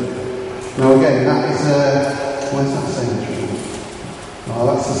remember it. Now again, that is, where's that saying? Oh,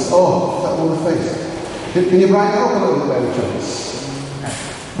 that's the, that on the face. Can you brighten it up a little bit, by chance?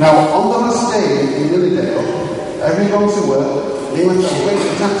 Now, on the last day in Lilydale, everyone to work, Neil and I was waiting for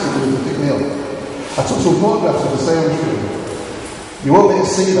a taxi to pick me up. I took some photographs of the seance room. You won't be able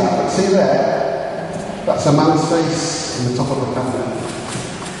to see that, but see there? That's a man's face in the top of the camera.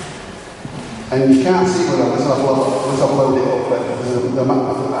 And you can't see whether unless I've loaded it up, but there's a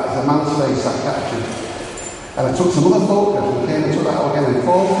man's face I captured. And I took some other photographs and came and took that out again. And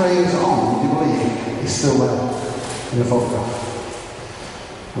 4 frames on, would you believe, he's still there in the photograph.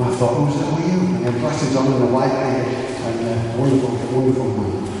 And I thought, who's that? Who are you? And he had glasses on and a white beard. And wonderful, wonderful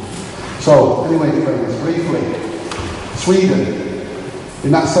man. So, anyway, friends, briefly, Sweden. In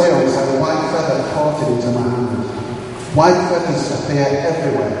that seance, I had a white feather caught into my hand. White feathers appear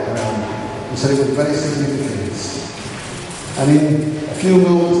everywhere around me. He said it was very significant. And in a few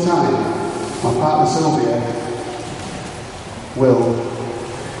moments' time, my partner Sylvia will.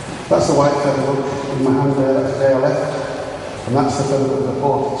 That's the white feather look in my hand there, that's the day I left. And that's the feather that was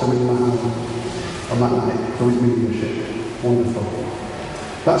reported to me in my hand on that night for his mediumship. Wonderful.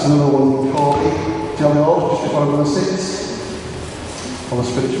 That's another one from Corey, Jolly Old, just before I'm going to sit. All the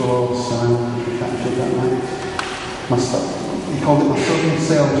spiritual old sound we captured that night. He called it my southern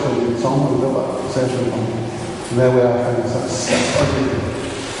sales room. It's on, we built that sales room on. And there we are, friends. That's everything.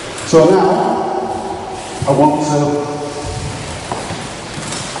 So now, I want to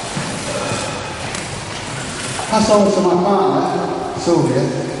pass on to my partner, Sylvia,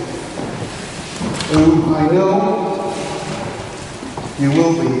 who I know you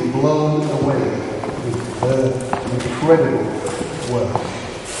will be blown away with her incredible work.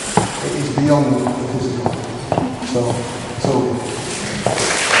 It is beyond the physical. So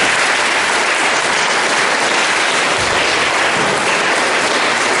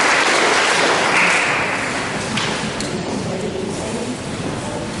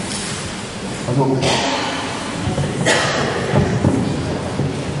I don't know.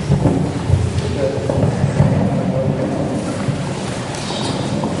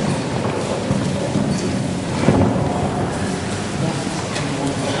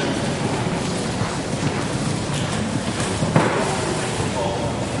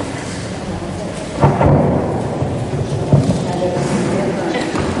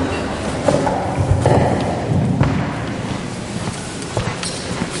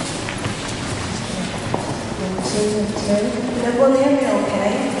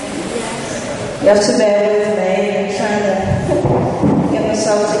 You have to bear with me. I'm trying to get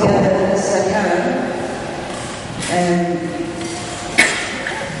myself together as I can.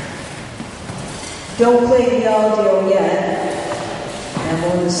 Don't play the audio yet. I'm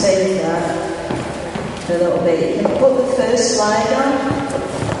going to save that for a little bit. You can put the first slide on.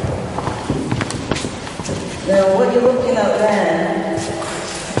 Now, what you're looking at there,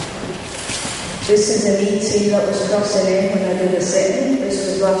 this is an ET that was crossing in when I did a sitting. This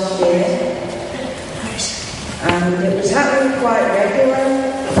was last year. And it was happening quite regular,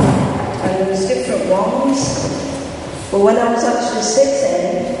 and there was different ones. But when I was actually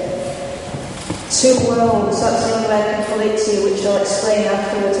sitting, 2 worlds, that's the only way I can put it to you, which I'll explain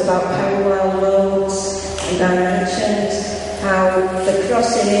afterwards about parallel worlds and dimensions, how they're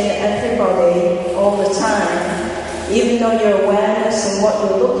crossing in everybody all the time. Even though your awareness and what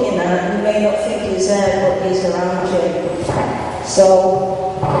you're looking at, you may not think is there, but is around you.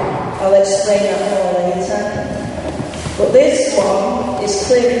 So, I'll explain that more later. But this one is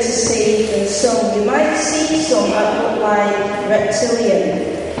clearer to see in some. You might see some that look like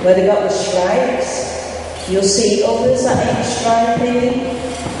reptilian, where they got the stripes. You'll see others that ain't stripy,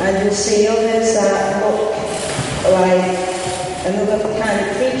 and you'll see others that look like another kind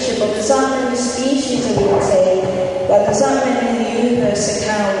of creature. But there's that many species of ET, but there's that many in the universe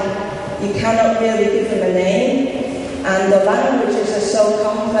account. You cannot really give them a name. and the languages are so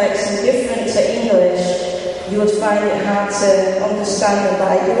complex and different to English, you would find it hard to understand. But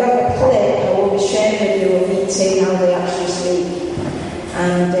I do have a clip I will be sharing with you of ET, how they actually speak.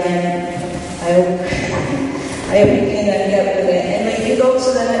 And I hope you can get with it. And if you go to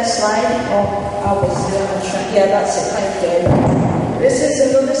the next slide, yeah, that's it, thank you. This is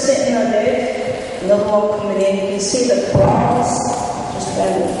another sitting I did, another one coming in. You can see the claws, just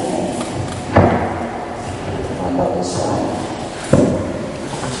bear with me. I got this right.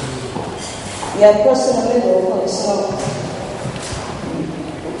 Yeah, plus in the middle, but it's not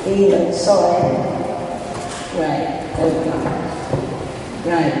even, sorry. Right, there we go.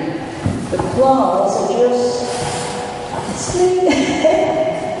 Right. The claws are just,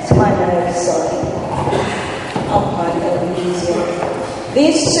 it's my nerve, sorry. I'll find it a bit easier.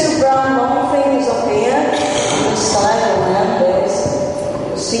 These two brown long things up here, on the side of them,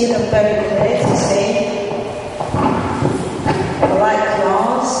 you'll see them very clear to see. They're like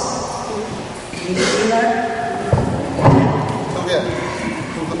claws. You see that? Oh yeah,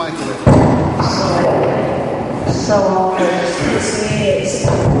 move the mic a bit. Sorry. So awkward. It's me, it's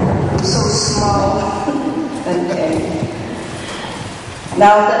so small. Okay.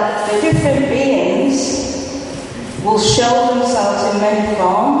 Now, the different beings will show themselves in many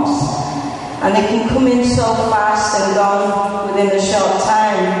forms, and they can come in so fast and gone within a short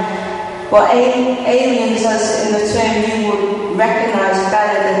time. But aliens, as in the term you would recognise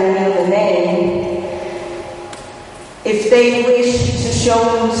better than any other name, if they wish to show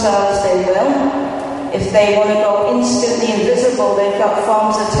themselves, they will. If they want to go instantly invisible, they've got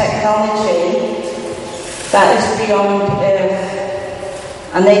forms of technology that is beyond Earth.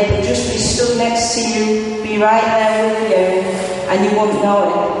 And they could just be stood next to you, be right there with you, and you wouldn't know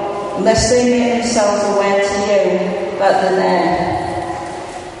it. Unless they make themselves aware to you that they're there.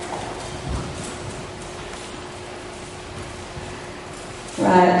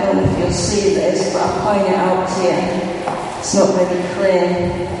 Right, I don't know if you'll see this, but I'll point it out to you. It's not very clear.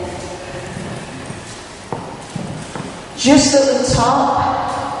 Just at the top,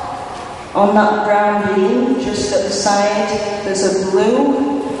 on that brown beam, just at the side, there's a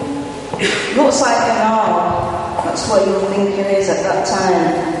blue. Looks like an orb. That's what you'll think it is at that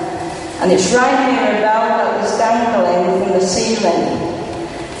time. And it's right near a bell that was dangling from the ceiling.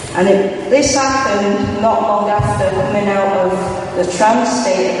 And this happened not long after coming out of the trance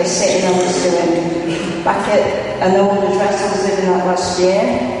state of the sitting I was doing back at an old address I was living at last year.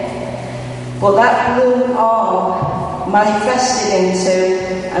 But that blue orb manifested into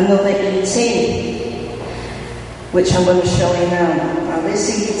another ET, which I'm going to show you now. Now this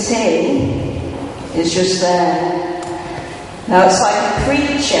ET is just there. Now it's like a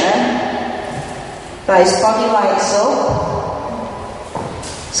creature that his body lights up.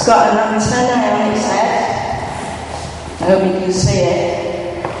 It's got an antenna on its head. I hope you can see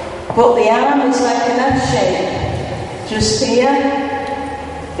it. But the arm is like an F shape. Just here.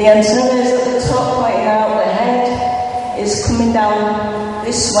 The antenna is at the top pointing out, the head is coming down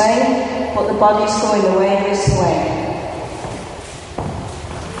this way, but the body's going away this way.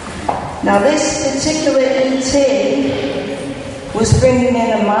 Now this particular ET was bringing in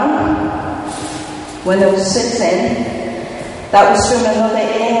a man when I was sitting. That was from another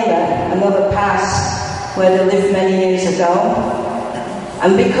era, another past, where they lived many years ago.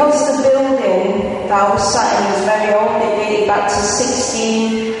 And because the building that I was sat in was very old, it dated back to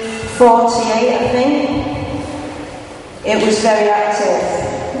 1648, I think, it was very active.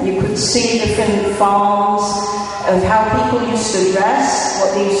 You could see different forms of how people used to dress,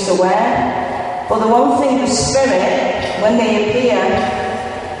 what they used to wear. But the one thing with spirit, when they appear,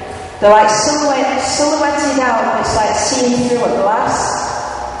 they're like silhouetted out, it's like seeing through a glass.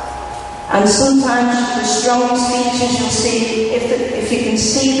 And sometimes the strongest features you'll see, if you can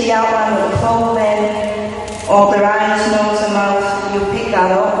see the outline of the clothing, or their eyes, nose and mouth, you'll pick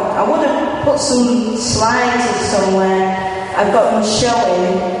that up. I would have put some slides of somewhere. I've got them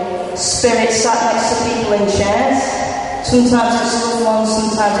showing spirits sat next to people in chairs. Sometimes it's loved ones,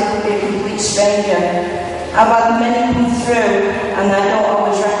 sometimes it could be a complete stranger. I've had many come through and I don't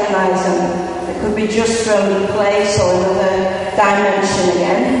always recognise them. It could be just from the place or another dimension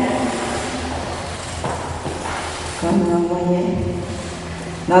again. Going the wrong way here.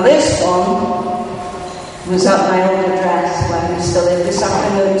 Now this one was at my old address where we still live. This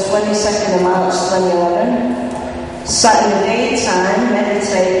happened on the 22nd of March 2011. Sat in the daytime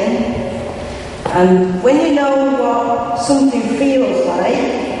meditating. And when you know what something feels like,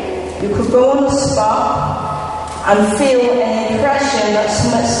 you could go on the spot and feel an impression that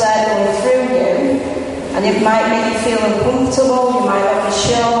something's there going through you. and it might make you feel uncomfortable, you might not be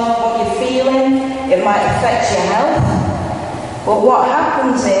sure what you're feeling, it might affect your health. But what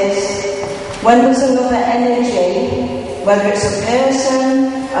happens is, when there's another energy, whether it's a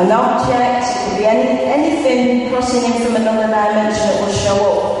person, an object, it could be anything crossing in from another dimension that will show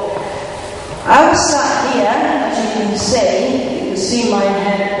up. I was sat here, as you can see my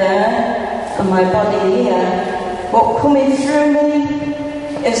head there, and my body here, but coming through me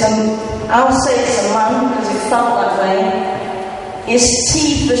is I'll say it's a man, because it felt that way. His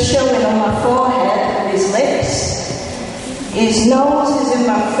teeth are showing on my forehead with his lips. His nose is in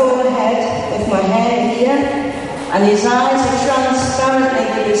my forehead with my hair here, and his eyes are transparently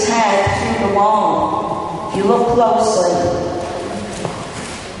with his head through the wall. If you look closely.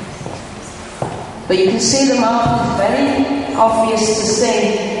 But you can see the mark is very obvious to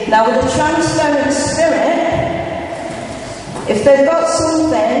see. Now with a transparent spirit, if they've got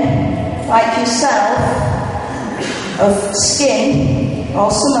something like yourself of skin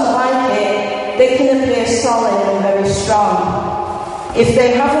or something like it, they can appear solid and very strong. If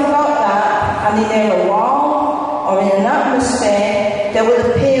they haven't got that and they're near a wall or in an atmosphere, they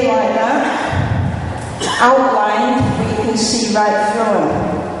will appear like that, outlined, but you can see right through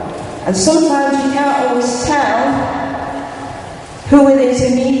them. And sometimes you can't always tell who it is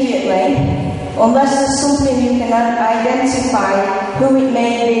immediately, unless there's something you can identify who it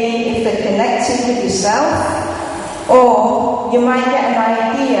may be if they're connected with yourself, or you might get an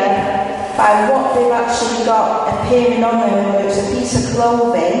idea by what they've actually got appearing on them, whether it's a piece of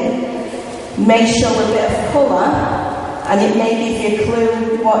clothing, may show a bit of colour, and it may give you a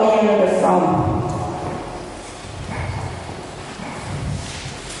clue what era they're from.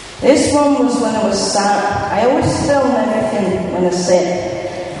 This one was when I was sat. I always film everything when I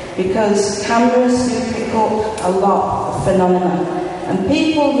sit, because cameras do pick up a lot of phenomena. And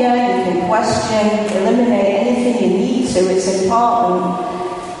people, you can question, eliminate anything you need to, it's important.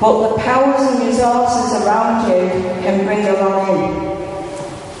 But the powers and resources around you can bring a lot in.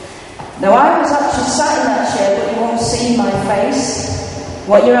 Now I was actually sat in that chair, but you won't see my face.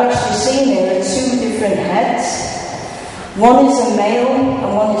 What you're actually seeing here are two different heads. One is a male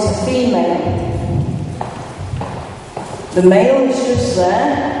and one is a female. The male is just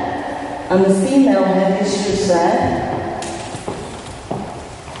there, and the female head is just there.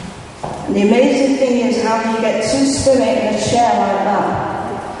 And the amazing thing is how you get two spirit in a chair like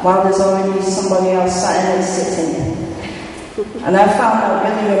that, while there's already somebody else sat in and sitting. And I found that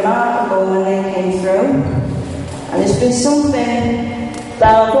really remarkable when they came through. And it's been something that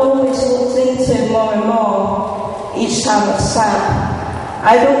I've always looked into more and more each time I've sat.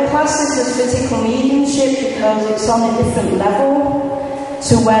 I don't class this as physical mediumship because it's on a different level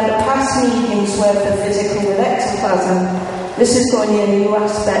to where the past mediums were for physical with ectoplasm. This is going in a new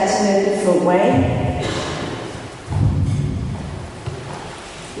aspect in a different way.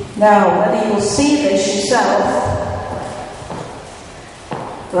 Now, whether you'll see this yourself,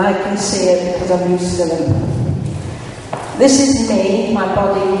 well, I can see it because I'm used to them. This is me, my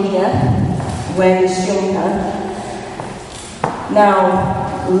body here, wearing this jumper.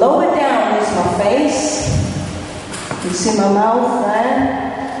 Now, lower down is my face. You can see my mouth there.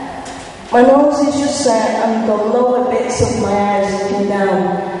 My nose is just there, and the lower bits of my eyes looking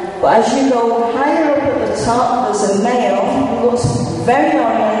down. But as you go higher up at the top, there's a male who looks very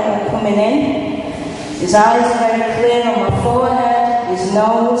oriental coming in. His eyes are very clear on my forehead, his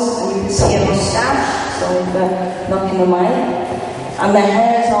nose, and you can see a moustache, sorry for knocking the mic. And the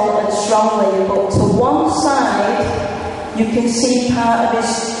hair's altered strongly, but to one side, you can see part of his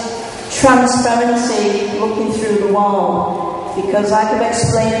transparency looking through the wall. Because like I've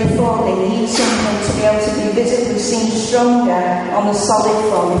explained before, they need something to be able to be visibly seen stronger on the solid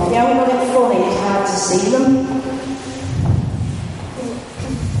form. If you haven't got it fully, it's hard to see them.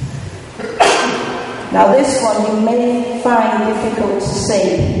 Now this one you may find difficult to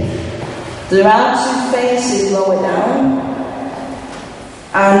see. There are two faces lower down,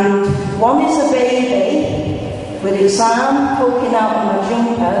 and one is a baby with its arm poking out of my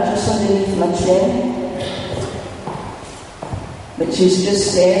jumper just underneath my chin, which is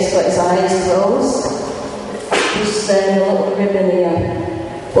just there, it's got his eyes closed, just there in a little ribbon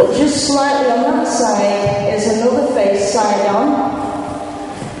here. But just slightly on that side is another face side on,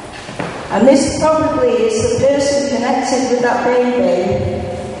 and this probably is the person connected with that baby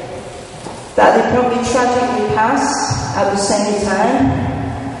that they probably tragically passed at the same time.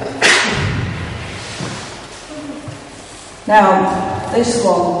 Now, this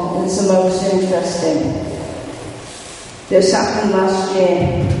one is the most interesting. This happened last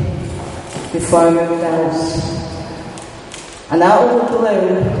year, before I moved house. And out of the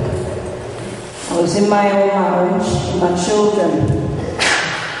blue, I was was in my own marriage with my children.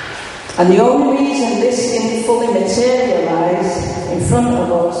 And the only reason this didn't fully materialise in front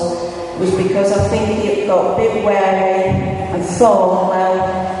of us was because I think it got a bit wary and thought,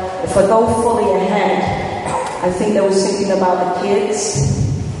 well, if I go fully ahead, I think they was thinking about the kids.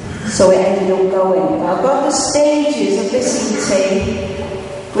 So it ended up going. I've got the stages of this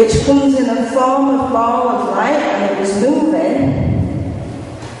ET, which comes in a form of ball of light, and it was moving.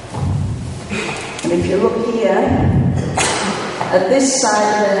 And if you look here, at this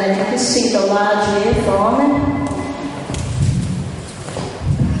side of the head, you can see the large ear forming.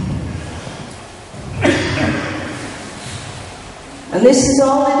 And this is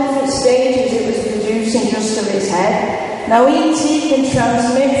all the different stages it was producing just of its head. Now ET can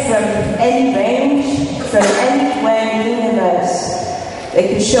transmit from any range, from anywhere in the universe. They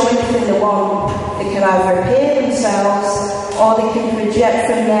can show anything they want. They can either appear themselves, or they can project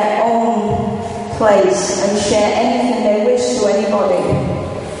from their own place and share anything they wish to anybody.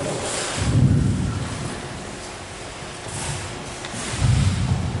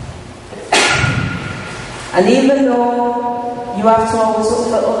 And even though you have to always look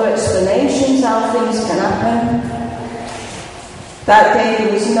for other explanations how things can happen, that day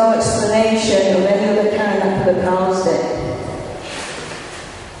there was no explanation of any other kind that could have caused it.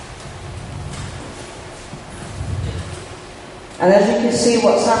 And as you can see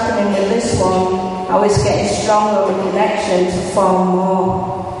what's happening with this one, how it's getting stronger with connection to form more.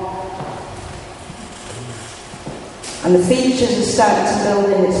 And the features are starting to build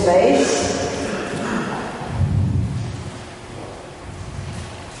in its face.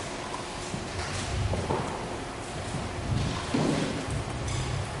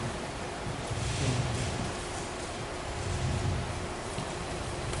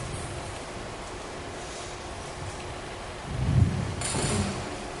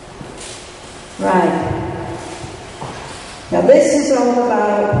 Right. Now this is all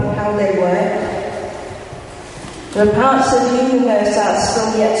about how they work. There are parts of the universe that are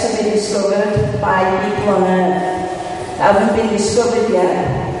still yet to be discovered by people on Earth that haven't been discovered yet.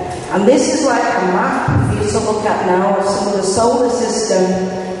 And this is like a map for you to look at now of some of the solar system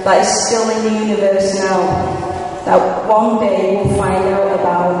that is still in the universe now, that one day we'll find out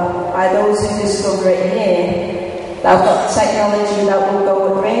about by those who discover it here, that have got technology that will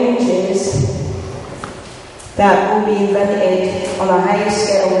go at ranges that will be invented on a higher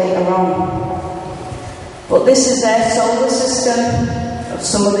scale later on. But this is their solar system of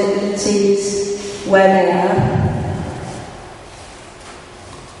some of the ETs, where they are.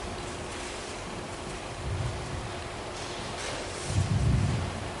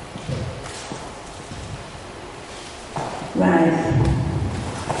 Right.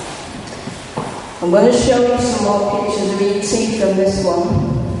 I'm going to show you some more pictures of ET from this one.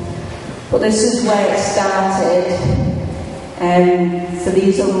 But this is where it started, for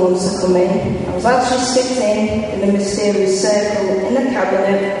these other ones to come in. I was actually sitting in a mysterious circle in a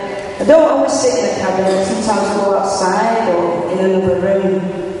cabinet. I don't always sit in a cabinet, sometimes I go outside or in another room.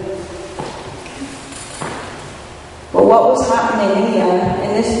 But what was happening here,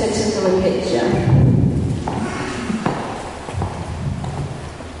 in this particular picture,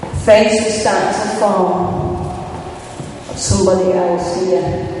 face was starting to form of somebody else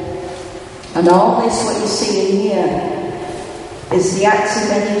here. And all this, what you see in here, is the active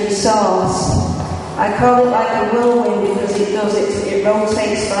energy source. I call it like a whirlwind because it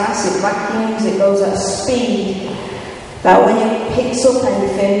rotates fast, it vacuums, it goes at speed. That when it picks up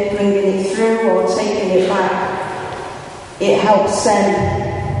anything, bringing it through or taking it back, it helps them.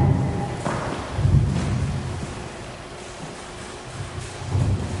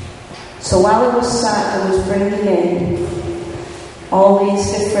 So while it was sat, it was bringing in all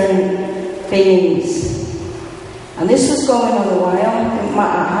these different beings. And this was going on a while, no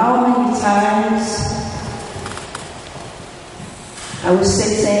matter how many times I was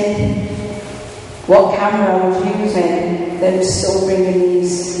sitting, what camera I was using, they were still bringing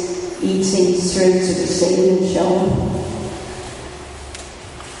these ETs through to be seen and shown.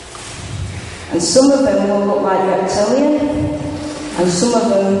 And some of them will look like reptilian, and some of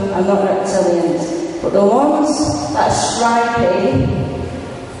them are not reptilians. But the ones that are stripy,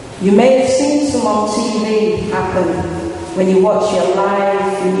 you may have seen some on TV happen when you watch your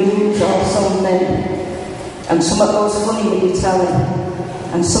live news or something, and something goes funny with you telling,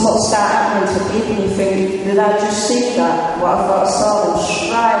 and something start happening to people and you think, did I just see that? What I thought I saw them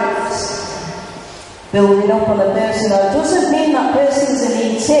stripes building up on a person. Now it doesn't mean that person's an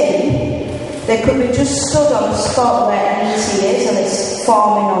ET. They could be just stood on the spot where an ET is and it's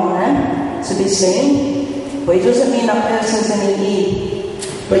forming on them to be seen, but it doesn't mean that person's an ET.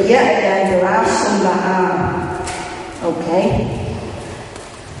 But yet again, there are some to that arm. Okay?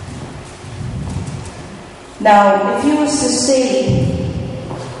 Now, if you was to see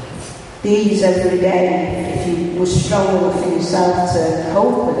these every day, if you were strong enough in yourself to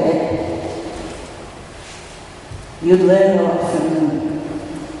cope with it, you'd learn a lot from them.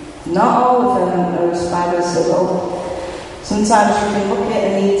 Not all of them are as bad as they look. Sometimes you can look at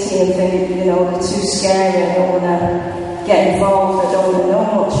an ET and think, you know, they're too scary, I don't want to get involved, I don't want to know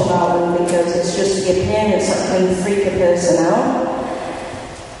much about them because it's just the appearance that can freak a person out.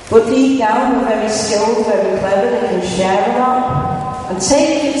 But deep down, they're very skilled, very clever, they can share a lot and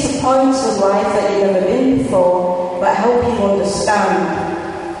take you to points of life that you've never been before, but help you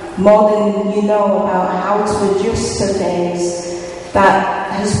understand more than you know about how to adjust to things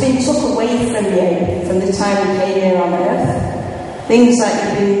that has been took away from you from the time you came here on earth. Things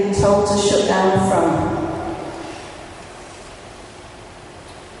that you've been told to shut down from.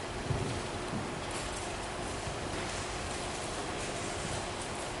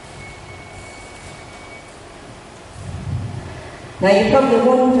 Now you're probably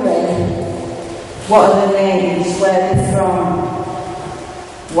wondering, what are the names, where they're from,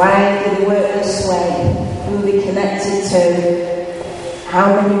 why do they work this way, who are they connected to,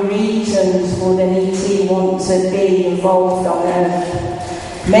 how many reasons would an ET want to be involved on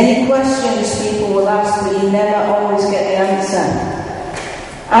Earth? Many questions people will ask, but you never always get the answer.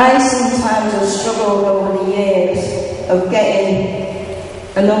 I sometimes have struggled over the years of getting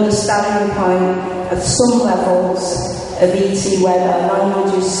an understanding point of some levels of ET, where the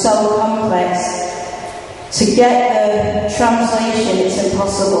language is so complex. To get the translation, it's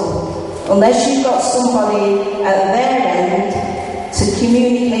impossible. Unless you've got somebody at their end to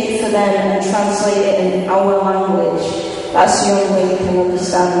communicate for them and translate it in our language, that's the only way you can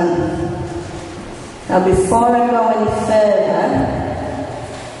understand them. Now, before I go any further,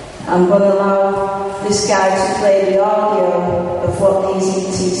 I'm going to allow this guy to play the audio of what these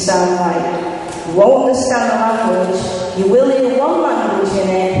ETs sound like. You won't understand the language. You will hear one language in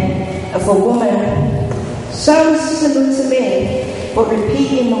it of a woman. Sounds similar to me, but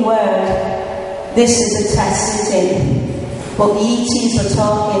repeating the word. This is a test sitting. But the ETs are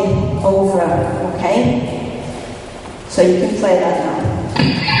talking over her, okay? So you can play that now.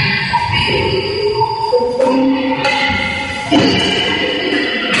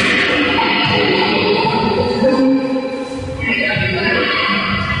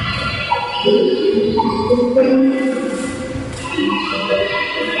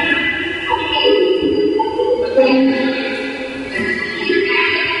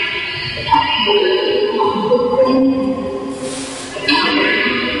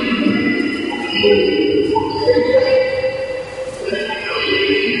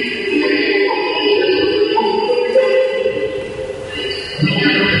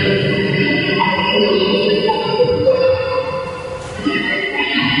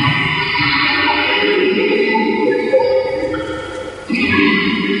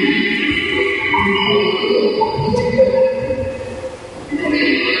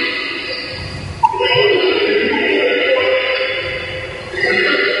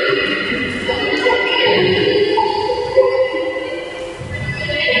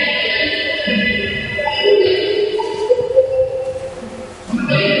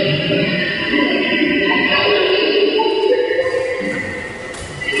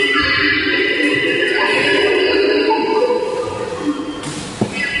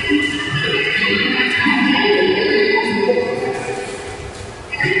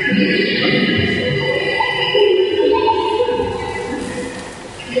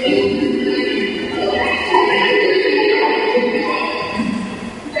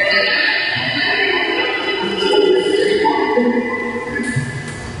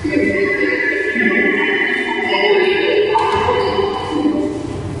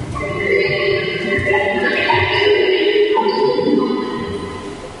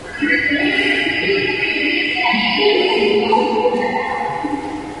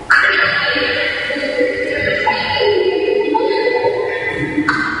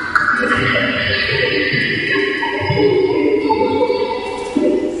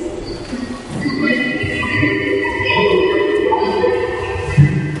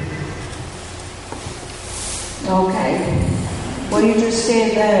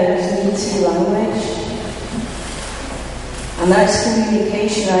 And that's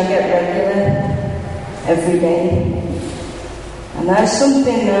communication I get regular, every day. And that's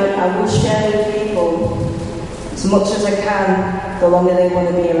something that I will share with people as much as I can, the longer they want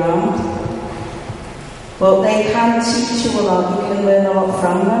to be around. But they can teach you a lot, you can learn a lot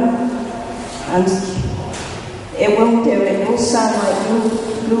from them. And it will do, it will sound like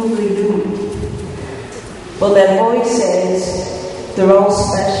glue. but their voices, they're all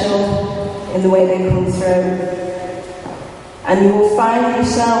special in the way they come through. And you will find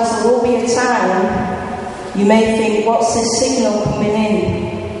yourselves, there will be a time you may think, what's this signal coming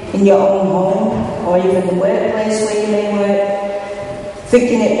in your own home, or even the workplace where you may work,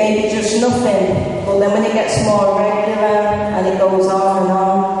 thinking it may be just nothing, but then when it gets more regular and it goes on and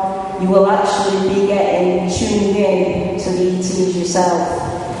on, you will actually be getting tuned in to the ETs yourself.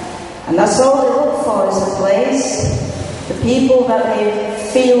 And that's all they look for, is a place, the people that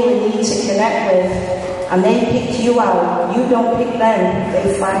they feel they need to connect with, and they pick you out. You don't pick them,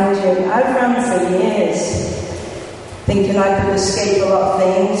 they find you. I've run for years, thinking I could escape a lot of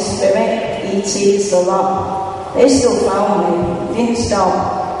things, spirit, ETs, a lot. They still found me, didn't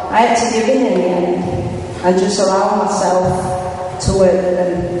stop. I had to give in the end, and just allow myself to work with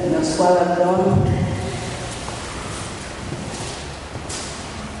them, and that's what I've done.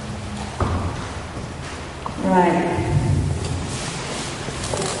 Right.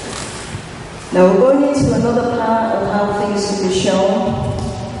 Now we're going into another part of how things can be shown.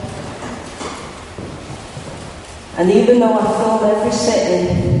 And even though I film every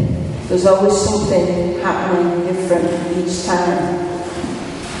sitting, there's always something happening different each time.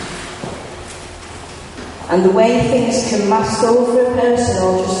 And the way things can mask over a person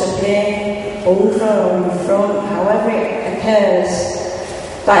or just appear over or in front, however it occurs,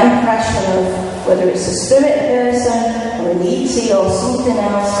 that impression of whether it's a spirit person or an ET or something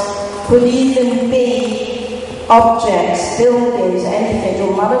else, could even be objects, buildings, anything,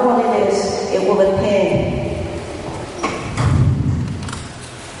 no matter what it is, it will appear.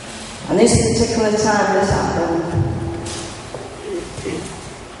 And this particular time this happened.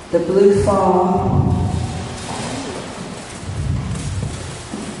 The blue farm.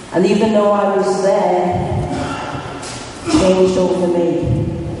 And even though I was there, changed over me.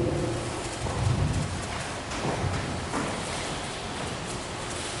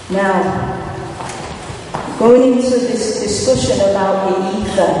 Now, going into this discussion about the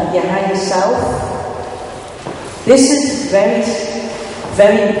ether, your higher self, this is very,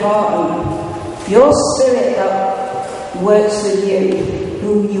 very important. Your spirit that works with you,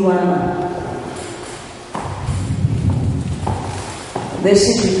 who you are. This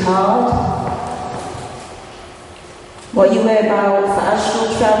is your card. What you wear about for astral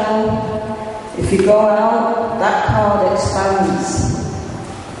travel, if you go out, that card expands.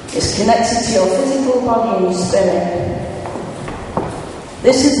 It's connected to your physical body and your spirit.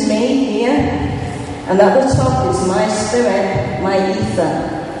 This is me here, and at the top is my spirit, my ether,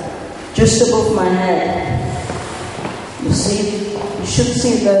 just above my head. You should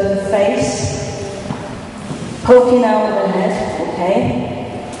see the face poking out of the head, okay?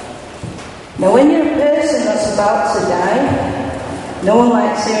 Now when you're a person that's about to die, no one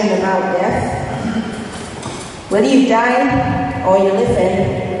likes hearing about death. Whether you die or you're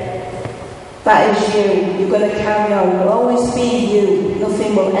living, that is you. You're going to carry on. You'll always be you.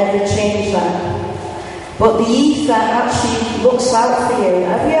 Nothing will ever change that. But the ether actually looks out for you.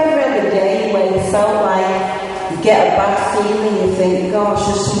 Have you ever had a day where you felt like you get a bad feeling, you think, gosh,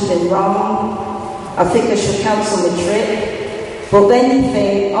 there's something wrong, I think I should cancel the trip. But then you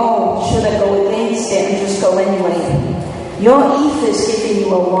think, oh, should I go against it and just go anyway? Your ether's giving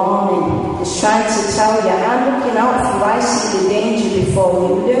you a warning. It's trying to tell you, I'm looking out for you, I see the danger before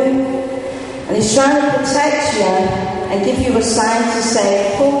you do. And it's trying to protect you and give you a sign to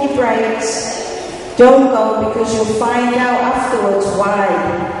say, pull your brakes, don't go, because you'll find out afterwards why.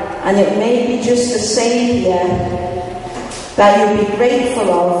 And it may be just a saviour that you'll be grateful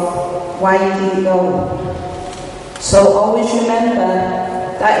of why you didn't go. So always remember,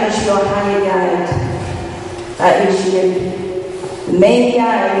 that is your higher guide. That is you. The main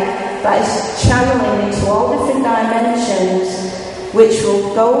guide that is channeling into all different dimensions, which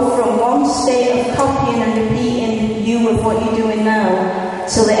will go from one state of copying and repeating you of what you're doing now,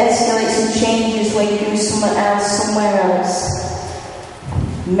 till it escalates and changes where you do somewhere else,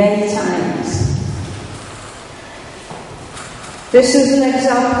 many times. This is an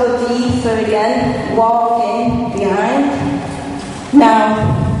example of the ether again, walking behind.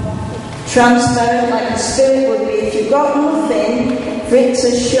 Now, transparent like a spirit would be, if you've got nothing, for it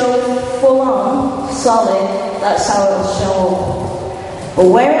to show full on, solid, that's how it'll show up. But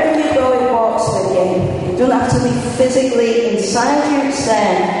wherever you go, it walks with you. You don't have to be physically inside you, it's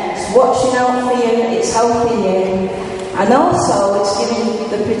there. It's watching out for you, it's helping you. And also, it's giving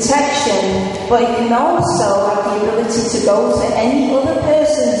the protection, but it can also have the ability to go to any other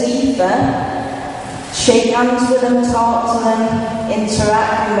person's ether, shake hands with them, talk to them,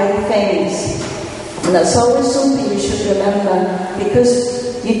 interact with many things. And that's always something you should remember,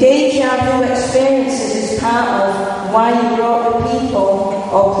 because your deja vu experiences is part of why you brought the people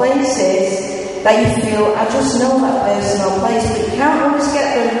or places that you feel, I just know that person or place, but you can't always get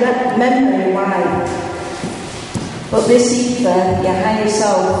the memory why. But this ether, your higher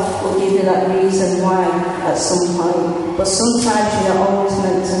self, will give you that reason why at some point. But sometimes you're not always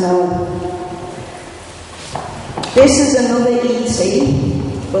meant to know. This is another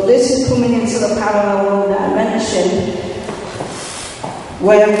ET, but this is coming into the parallel world that I mentioned,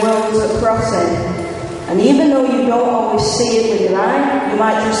 where worlds are crossing. And even though you don't always see it with your eye, you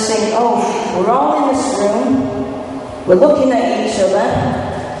might just think, oh, we're all in this room, we're looking at each other,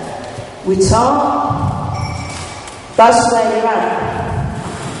 we talk. That's where you're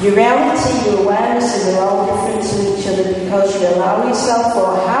at. Your reality, your awarenesses are all different to each other because you allow yourself,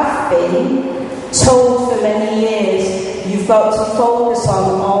 or have been, told for many years, you've got to focus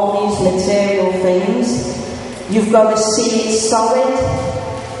on all these material things. You've got to see it solid.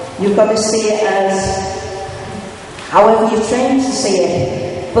 You've got to see it as however you're trained to see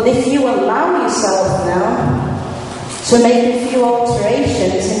it. But if you allow yourself now to make a few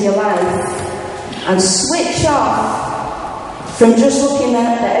alterations in your life, and switch off from just looking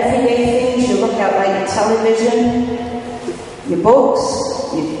at the everyday things you look at, like your television, your books,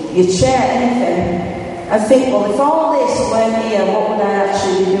 your chair, anything, and think, well, if all this weren't here, what would I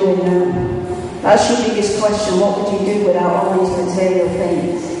actually be doing now? That's your biggest question. What would you do without all these material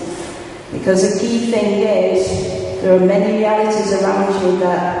things? Because the key thing is, there are many realities around you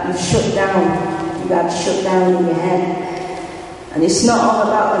that you've shut down. You've had shut down in your head. And it's not all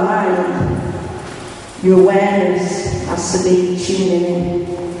about the mind. Your awareness has to be tuning in,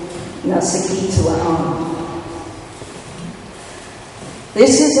 and that's the key to it all.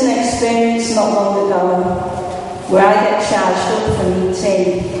 This is an experience not long ago where I get charged up for meeting.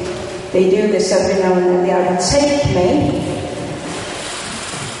 They do this every now and then. They either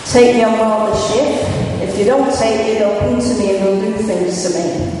take me on board the ship. If you don't take me, they'll come to me and they'll do things to me,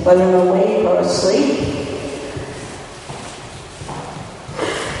 whether I'm awake or asleep.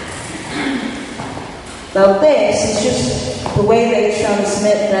 Now this is just the way they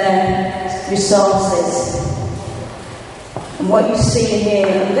transmit their resources. And what you see here,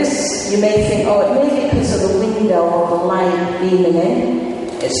 and this you may think, oh, it may be because of the window or the light beaming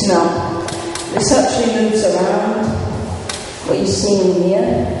in. It's not. This actually moves around, what you see in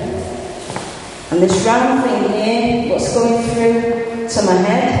here. And this round thing here, what's going through to my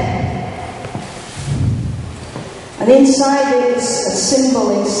head. And inside is a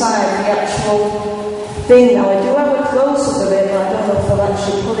symbol inside the actual thing. Now I do have a close-up of it, but I don't know if I'll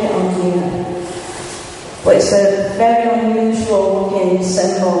actually put it on here. But it's a very unusual looking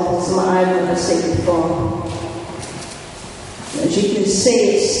symbol, something I've never seen before. As you can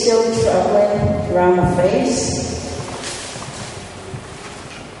see, it's still travelling around my face.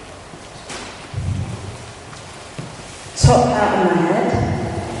 Top part of my head.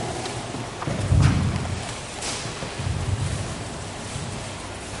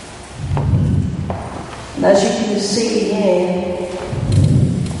 And as you can see here,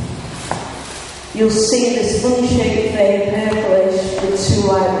 you'll see this funny shaped thing, purplish, with two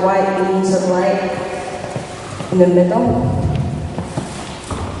white beams of light in the middle.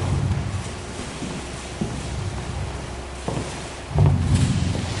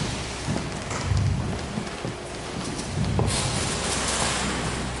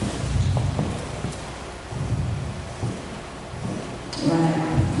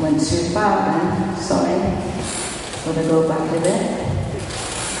 Right, went too far then, sorry. Gotta go back a bit.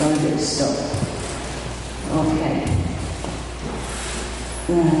 Gotta get stuck. Okay.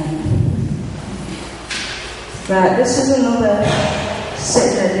 Right, this is another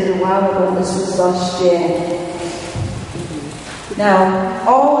sit I did a while ago. This was last year. Now,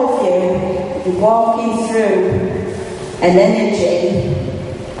 all of you are walking through an energy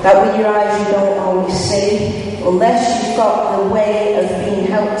that with your eyes you don't always see. Unless you've got the way of being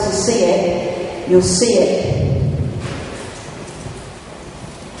helped to see it, you'll see it.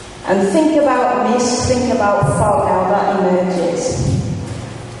 And think about mist, think about fog, how that emerges.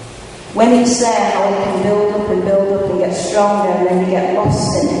 When it's there, how it can build up and get stronger, and then you get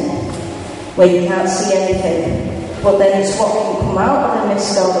lost in it, where you can't see anything. But then it's what can come out of the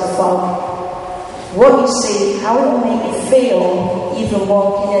mist or the fog. What you see, how it will make you feel, even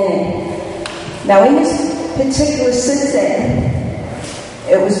walking in it. Now in this particular sitting,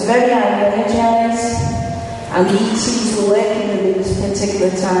 it was very energized. And the ETs were working with me this particular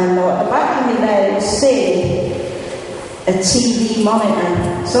time. Now at the back of me there, you'll see a TV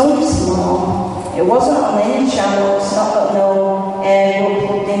monitor. It's only small. It wasn't on any channel. It's not got no aerial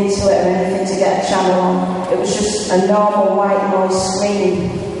plugged into it or anything to get a channel on. It was just a normal white noise screen.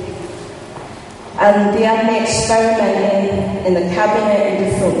 And they had me experimenting in the cabinet in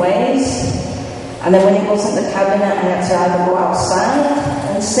different ways. And then when it wasn't the cabinet, I had to either go outside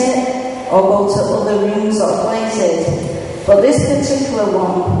and sit or go to other rooms or places. But this particular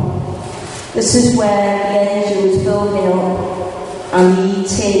one, this is where the energy was building up and the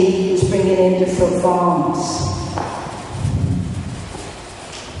ET was bringing in different forms.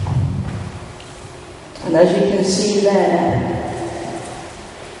 And as you can see there,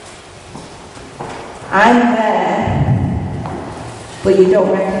 I'm there, but you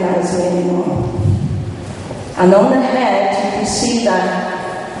don't recognise me anymore. And on the head, you can see that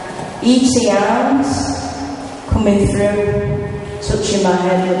ET arms coming through, touching my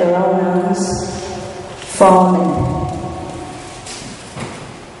head with their own hands, forming.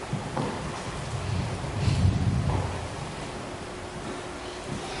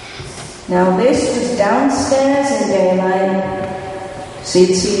 Now this was downstairs in daylight, so you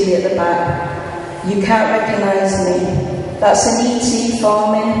can see me at the back. You can't recognise me. That's an ET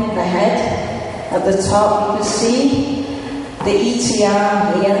forming the head. At the top you can see the ET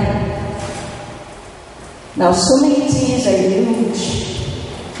arm here. Now some ETs are huge,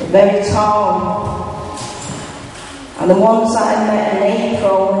 they're very tall. And the ones that I met in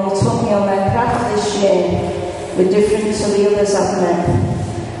April when they took me on their craft this year were different to the others I've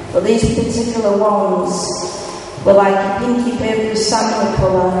met. But these particular ones were like a pinky purple salmon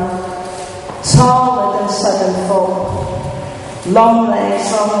colour, taller than 7 foot, long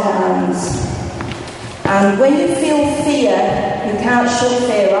legs, long arms. And when you feel fear, you can't shut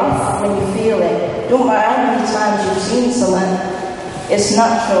fear off when you feel it. Don't matter how many times you've seen someone, it's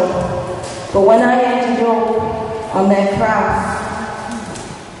natural. But when I ended up on their craft,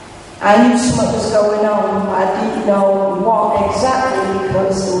 I knew something was going on, but I didn't know what exactly,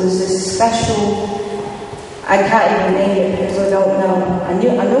 because there was this special, I can't even name it because I don't know. I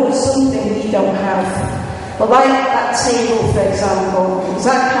know it's something we don't have. But like that table, for example, it was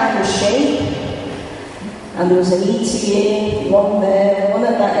that kind of shape, and there was an ET here, one there, one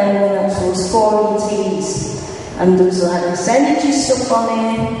at that end, one that, so there was 4 ETs, and there was like this energy stuff on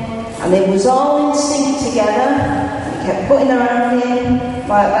it, and it was all in sync together. They kept putting their hand in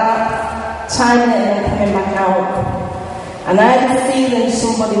like that, timing it and then coming back out. And I had a feeling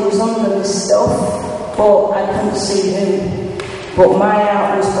somebody was under this stuff, but I couldn't see who. But my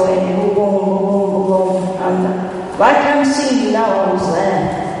heart was going boom, boom, boom, boom, boom, and like I'm seeing you now, I was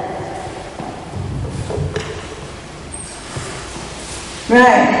there.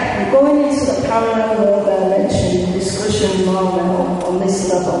 Right, we're going into the paranormal dimension discussion more now on this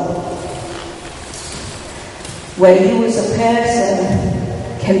level, where you as a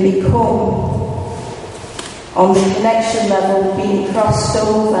person can become, on the connection level, being crossed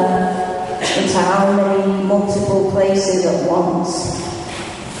over into how many multiple places at once.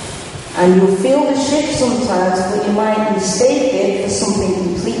 And you'll feel the shift sometimes, but you might mistake it for something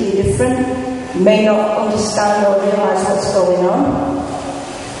completely different. You may not understand or realise what's going on.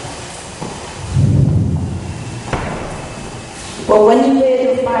 But when you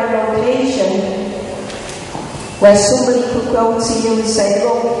heard of bilocation, where somebody could go to you and say,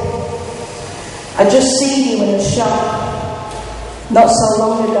 look, I just seen you in a shop not so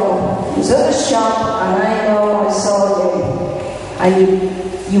long ago. You was at a shop and I know I saw you and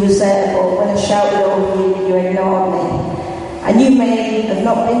you was there, but when I shouted over you, you ignored me. And you may have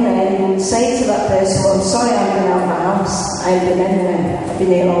not been there, and you would say to that person, well, I'm sorry, I've been out of my house, I haven't been anywhere, I've been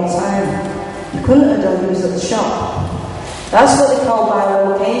here all the time. You couldn't have done, you was at the shop. That's what they call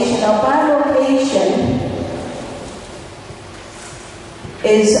bilocation. Now, bilocation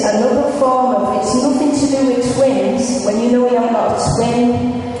is another form of, it's nothing to do with twins. When you know you haven't got a twin,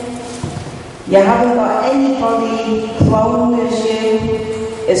 you haven't got anybody cloned as you,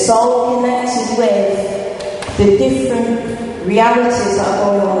 it's all connected with the different realities that are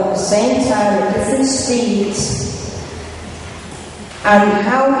going on at the same time at different speeds, and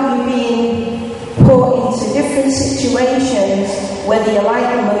how you're being put into different situations, whether you like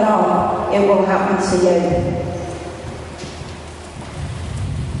them or not, it will happen to you.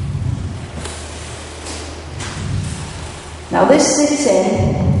 Now this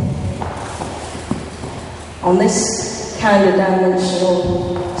sitting on this kind of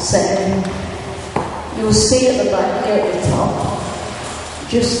dimensional setting, you'll see at the back here at the top,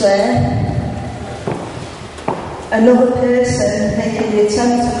 just there, another person making the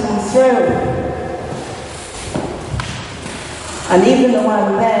attempt to come through. And even though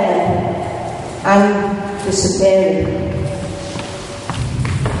I'm there, I'm disappearing.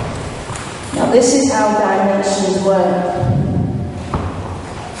 Now this is how dimensions work.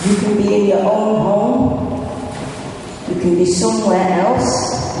 You can be in your own home, you can be somewhere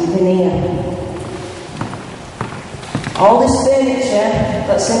else, even here. All this furniture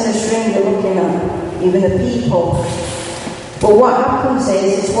that's in this room you're looking at, even the people. But what happens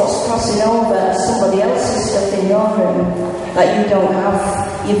is what's crossing over somebody else's stuff in your room that you don't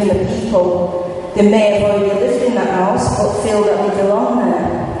have, even the people. They may have already lived in that house but feel that they belong there.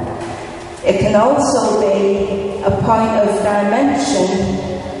 It can also be a point of dimension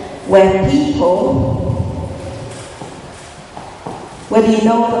where people, whether you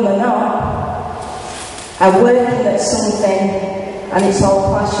know them or not, are working at something and it's all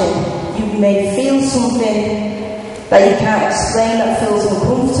clashing. You may feel something that you can't explain that feels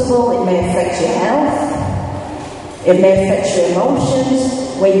uncomfortable. It may affect your health. It may affect your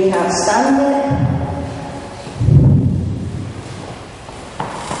emotions where you can't stand it.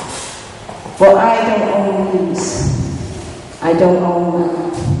 But I don't own these. I don't own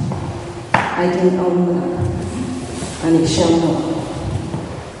that. I didn't own that. And it shall not.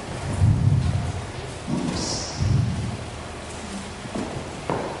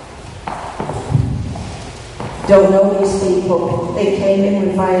 Don't know these people. They came in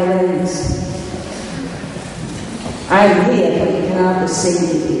with violins. I'm here, but you can hardly see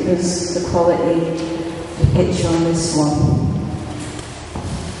me because the quality of the picture on this one.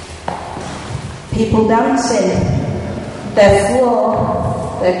 People dancing. Their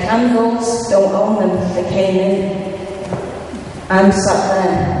floor, their candles, don't own them. They came in. I'm sat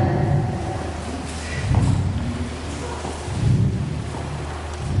there.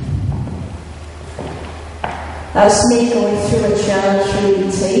 That's me going through a charge through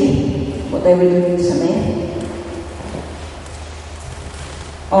ET, what they were doing to me.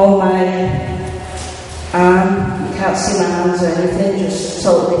 On my arm, you can't see my hands or anything, just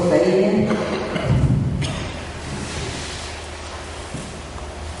totally fading.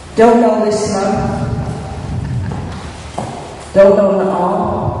 Don't know this man. Don't know him at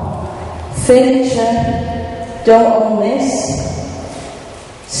all. Furniture, don't own this.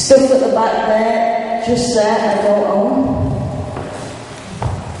 Stuff at the back there. Just there, I don't own.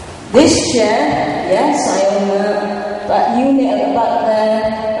 This chair, yes, I own that. That unit at the back there,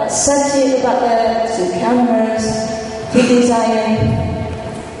 that settee at the back there, 2 cameras, hidden iron.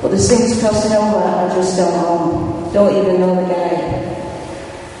 But there's things crossing over I just don't own. Don't even know the guy.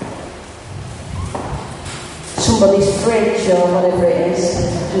 Somebody's fridge or whatever it is,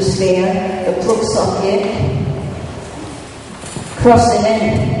 just here, the plug socket, crossing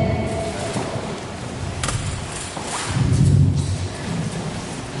in.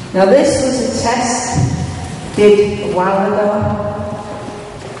 Now this was a test did a while ago.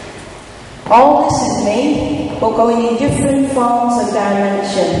 All this is me, but going in different forms of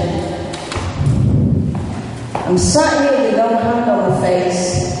dimension. I'm sat here with no hand on my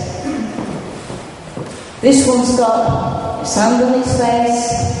face. This one's got his hand on his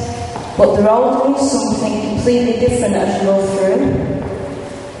face, but they're all doing something completely different as you go through.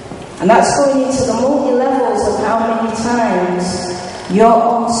 And that's going into the multi-levels of how many times your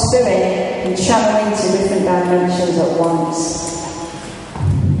own spirit can channel into different dimensions at once.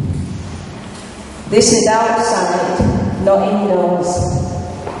 This is outside, not indoors.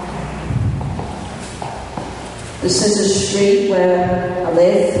 This is a street where I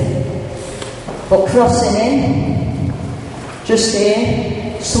live, but crossing in, just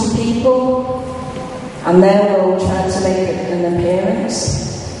here, some people, and they're all trying to make an appearance.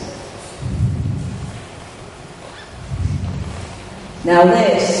 Now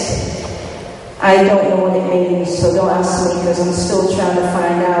this, I don't know what it means, so don't ask me because I'm still trying to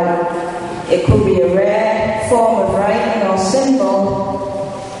find out. It could be a rare form of writing or symbol,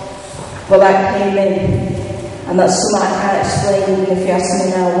 but that came in, and that's something I can't explain even if you ask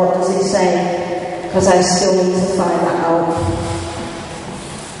me now what does it say, because I still need to find that out.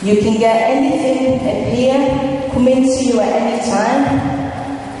 You can get anything appear, come into you at any time.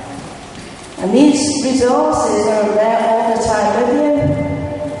 And these resources are there all the time with you.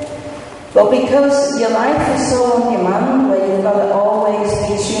 But because your life is so on demand, where you've got to always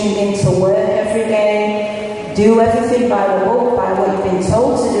be tuned into work every day, do everything by the book, by what you've been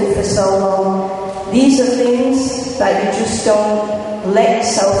told to do for so long, these are things that you just don't let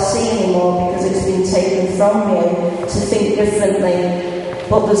yourself see anymore because it's been taken from you to think differently.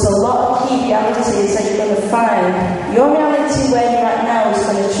 But there's a lot of key realities that you're going to find. Your reality where you're at now is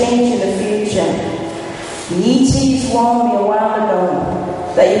going to change in the future. The ETs warned me a while ago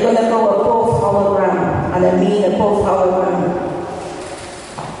that you're going to go above hologram, and I mean above hologram.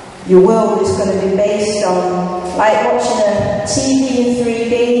 Your world is going to be based on, like watching a TV in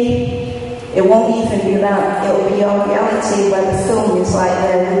 3D, it won't even be that. It'll be your reality where the film is like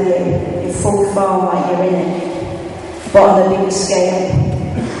there with you, in full form like you're in it, but on a big scale.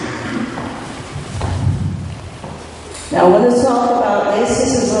 Now, when I talk about this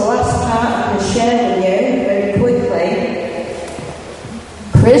is the last part I can share with you very quickly.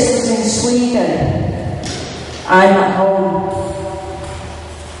 Chris was in Sweden. I'm at home.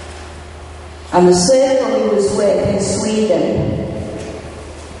 And the circle he was with in Sweden,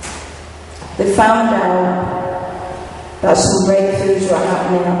 they found out that some breakthroughs were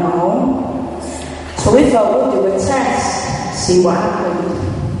happening at my home. So we thought we'll do a test, see what happened.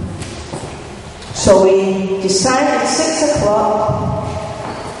 So we decided 6 o'clock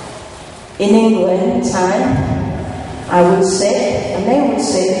in England time, I would sit and they would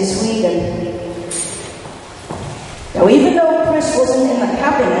sit in Sweden. Now, even though Chris wasn't in the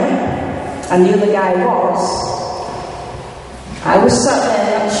cabinet, and the other guy was, I was sat there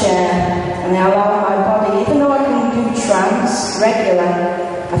in that chair and I allowed my body, even though I can do trance regular,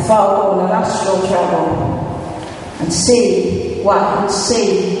 I thought I'd go on an astral travel and see what I could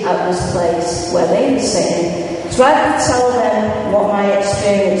see at this place where they were sitting, so I could tell them what my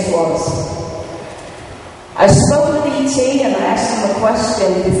experience was. I spoke with ET and I asked him a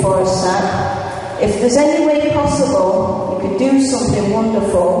question before I sat. If there's any way possible you could do something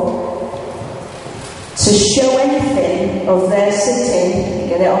wonderful to show anything of their sitting,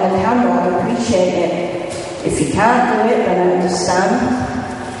 get it on the camera, I'd appreciate it. If you can't do it, then I understand.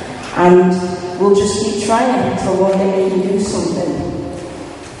 And we'll just keep trying until one day we can do something.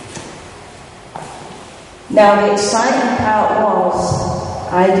 Now, the exciting part was,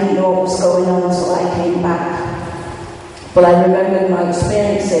 I didn't know what was going on until I came back. But I remembered my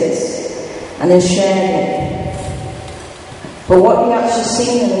experiences, and I shared it. But what you actually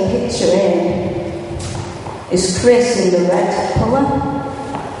see in the picture is Chris in the red colour.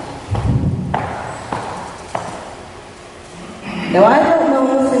 Now, I don't know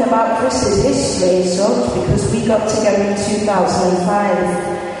nothing about Chris's history as such, because we got together in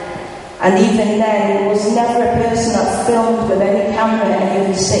 2005, and even then there was never a person that filmed with any camera at any of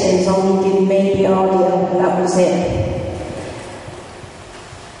the sittings, only did maybe audio, and that was it.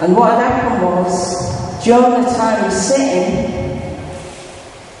 And what had happened was, during the time he's sitting,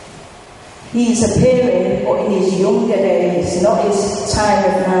 he's appearing, but in his younger days, not his time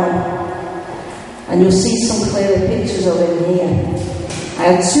of now. And you'll see some clearer pictures of him here. I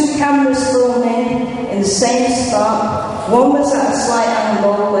had 2 cameras filming in the same spot. One was at a slight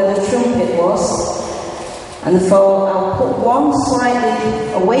angle where the trumpet was, and I thought I'll put one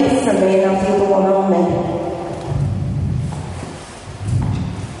slightly away from me and have the other one on me.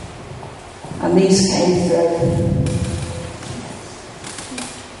 And these came through.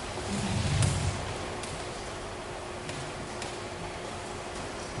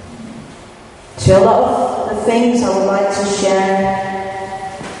 So a lot of the things I would like to share,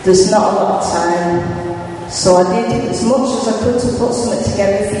 there's not a lot of time. So I did as much as I could to put something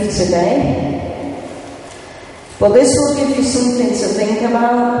together for you today. But this will give you something to think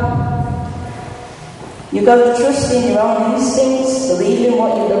about. You've got to trust in your own instincts, believe in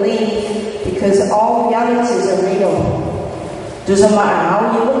what you believe, because all realities are real. Doesn't matter how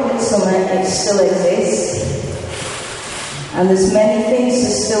you look at something, it still exists. And there's many things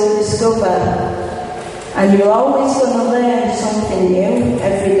to still discover. And you're always going to learn something new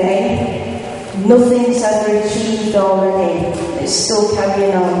every day. Nothing's ever achieved already. It's still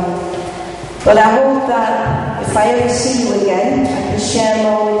carrying on. But I hope that if I ever see you again, I can share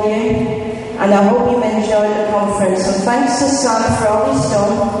more with you. And I hope you've enjoyed the conference. And thanks to Sam for all he's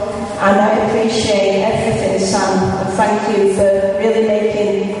done. And I appreciate everything, Sam. And thank you for really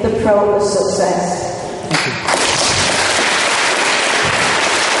making the probe a success. Thank you.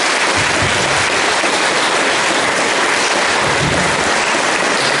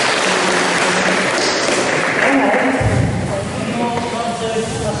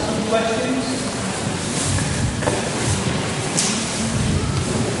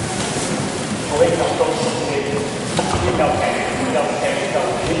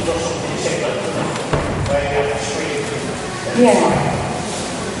 Yeah.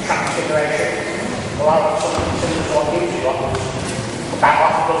 Configuration. Well, I want something similar to what you do. About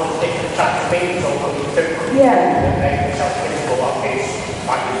what doesn't different types of beings or what you do. Yeah. That make yourself visible like this,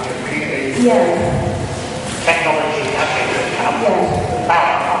 like with computers. Yeah. Technology, everything. Yeah.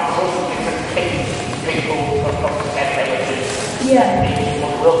 About doesn't different things, people have got abilities. Yeah.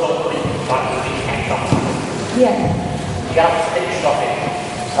 People will not believe like with these technology. Yeah. You have to think of it.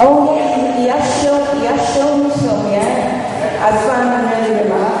 Oh, yeah, he has shown me some, yeah. I found them really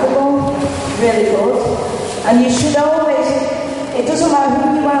remarkable, really good. And you should always, it doesn't matter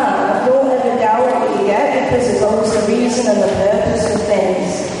who you are, don't ever doubt what you get, because there's always a reason and a purpose of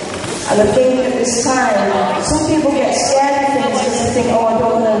things. And I think at this time, some people get scared of things because they think, oh, I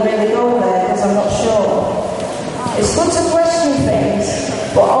don't want to really go there because I'm not sure. It's It's good to question things,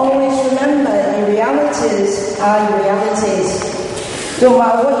 but always remember your realities are your realities. Don't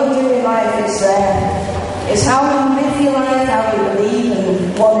matter what you do in life, it's there. It's how you live your life, how you believe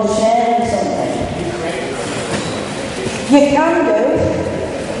and want to share something. You can do.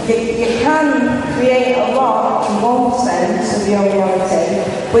 You can create a lot in one sense of your reality,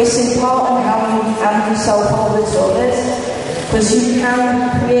 but it's important how you hand yourself over to others, because you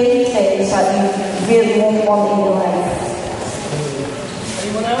can create things that you really won't want in your life.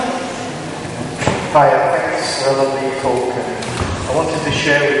 Anyone else? Hi, thanks for a lovely talk. I wanted to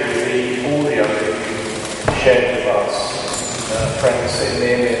share with you the audio that you shared with us. A friend sitting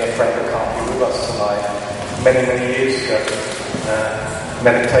near me and a friend that can't be with us tonight. Many, many years ago.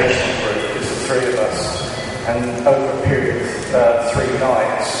 Meditation group, there's the three of us, and over a period of 3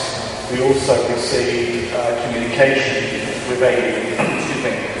 nights we also received communication with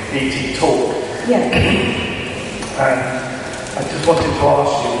ET talk. Yeah. And I just wanted to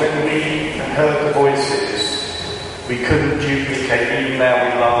ask you, when we heard the voices, we couldn't duplicate, even now we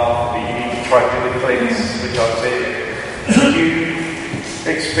laugh, we tried to do things which I did. Did you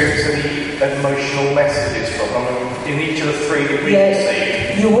experience any emotional messages from them in each of the 3 that we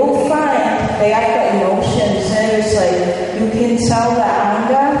received? You will find they have got emotions, seriously. You can tell the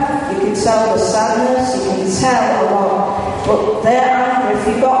anger, you can tell the sadness, you can tell a lot. But their anger, if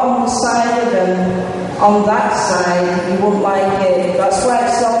you got on the side of them, on that side, you wouldn't like it. That's why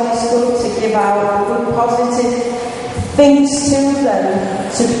it's always good to give out good positive things to them,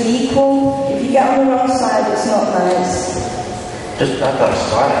 to be equal. If you get on the wrong side, it's not nice. Just that's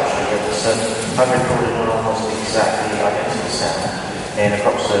right, actually. I recorded an almost exactly identical sound in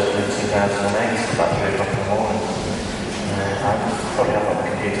approximately 2008, about 3 o'clock in the morning. I probably have on the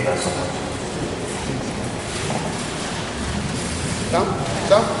computer there somewhere.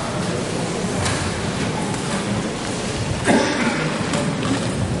 Sam?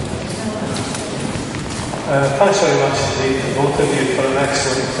 Thanks very much indeed to both of you for an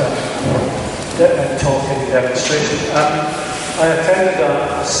excellent talk and demonstration. I attended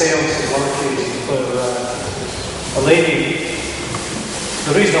a seance on one occasion for a lady.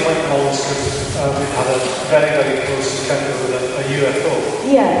 The reason I went along was because we had a very, very close encounter with a UFO.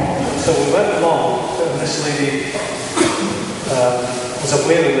 Yeah. So we went along, and this lady was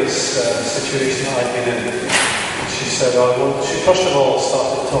aware of this situation that I'd been in. And she said, she first of all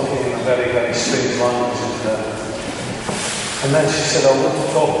started talking in a very, very strange language. And then she said, I want to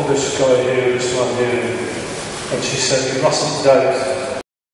talk to this guy here, this one here. And she said, you mustn't doubt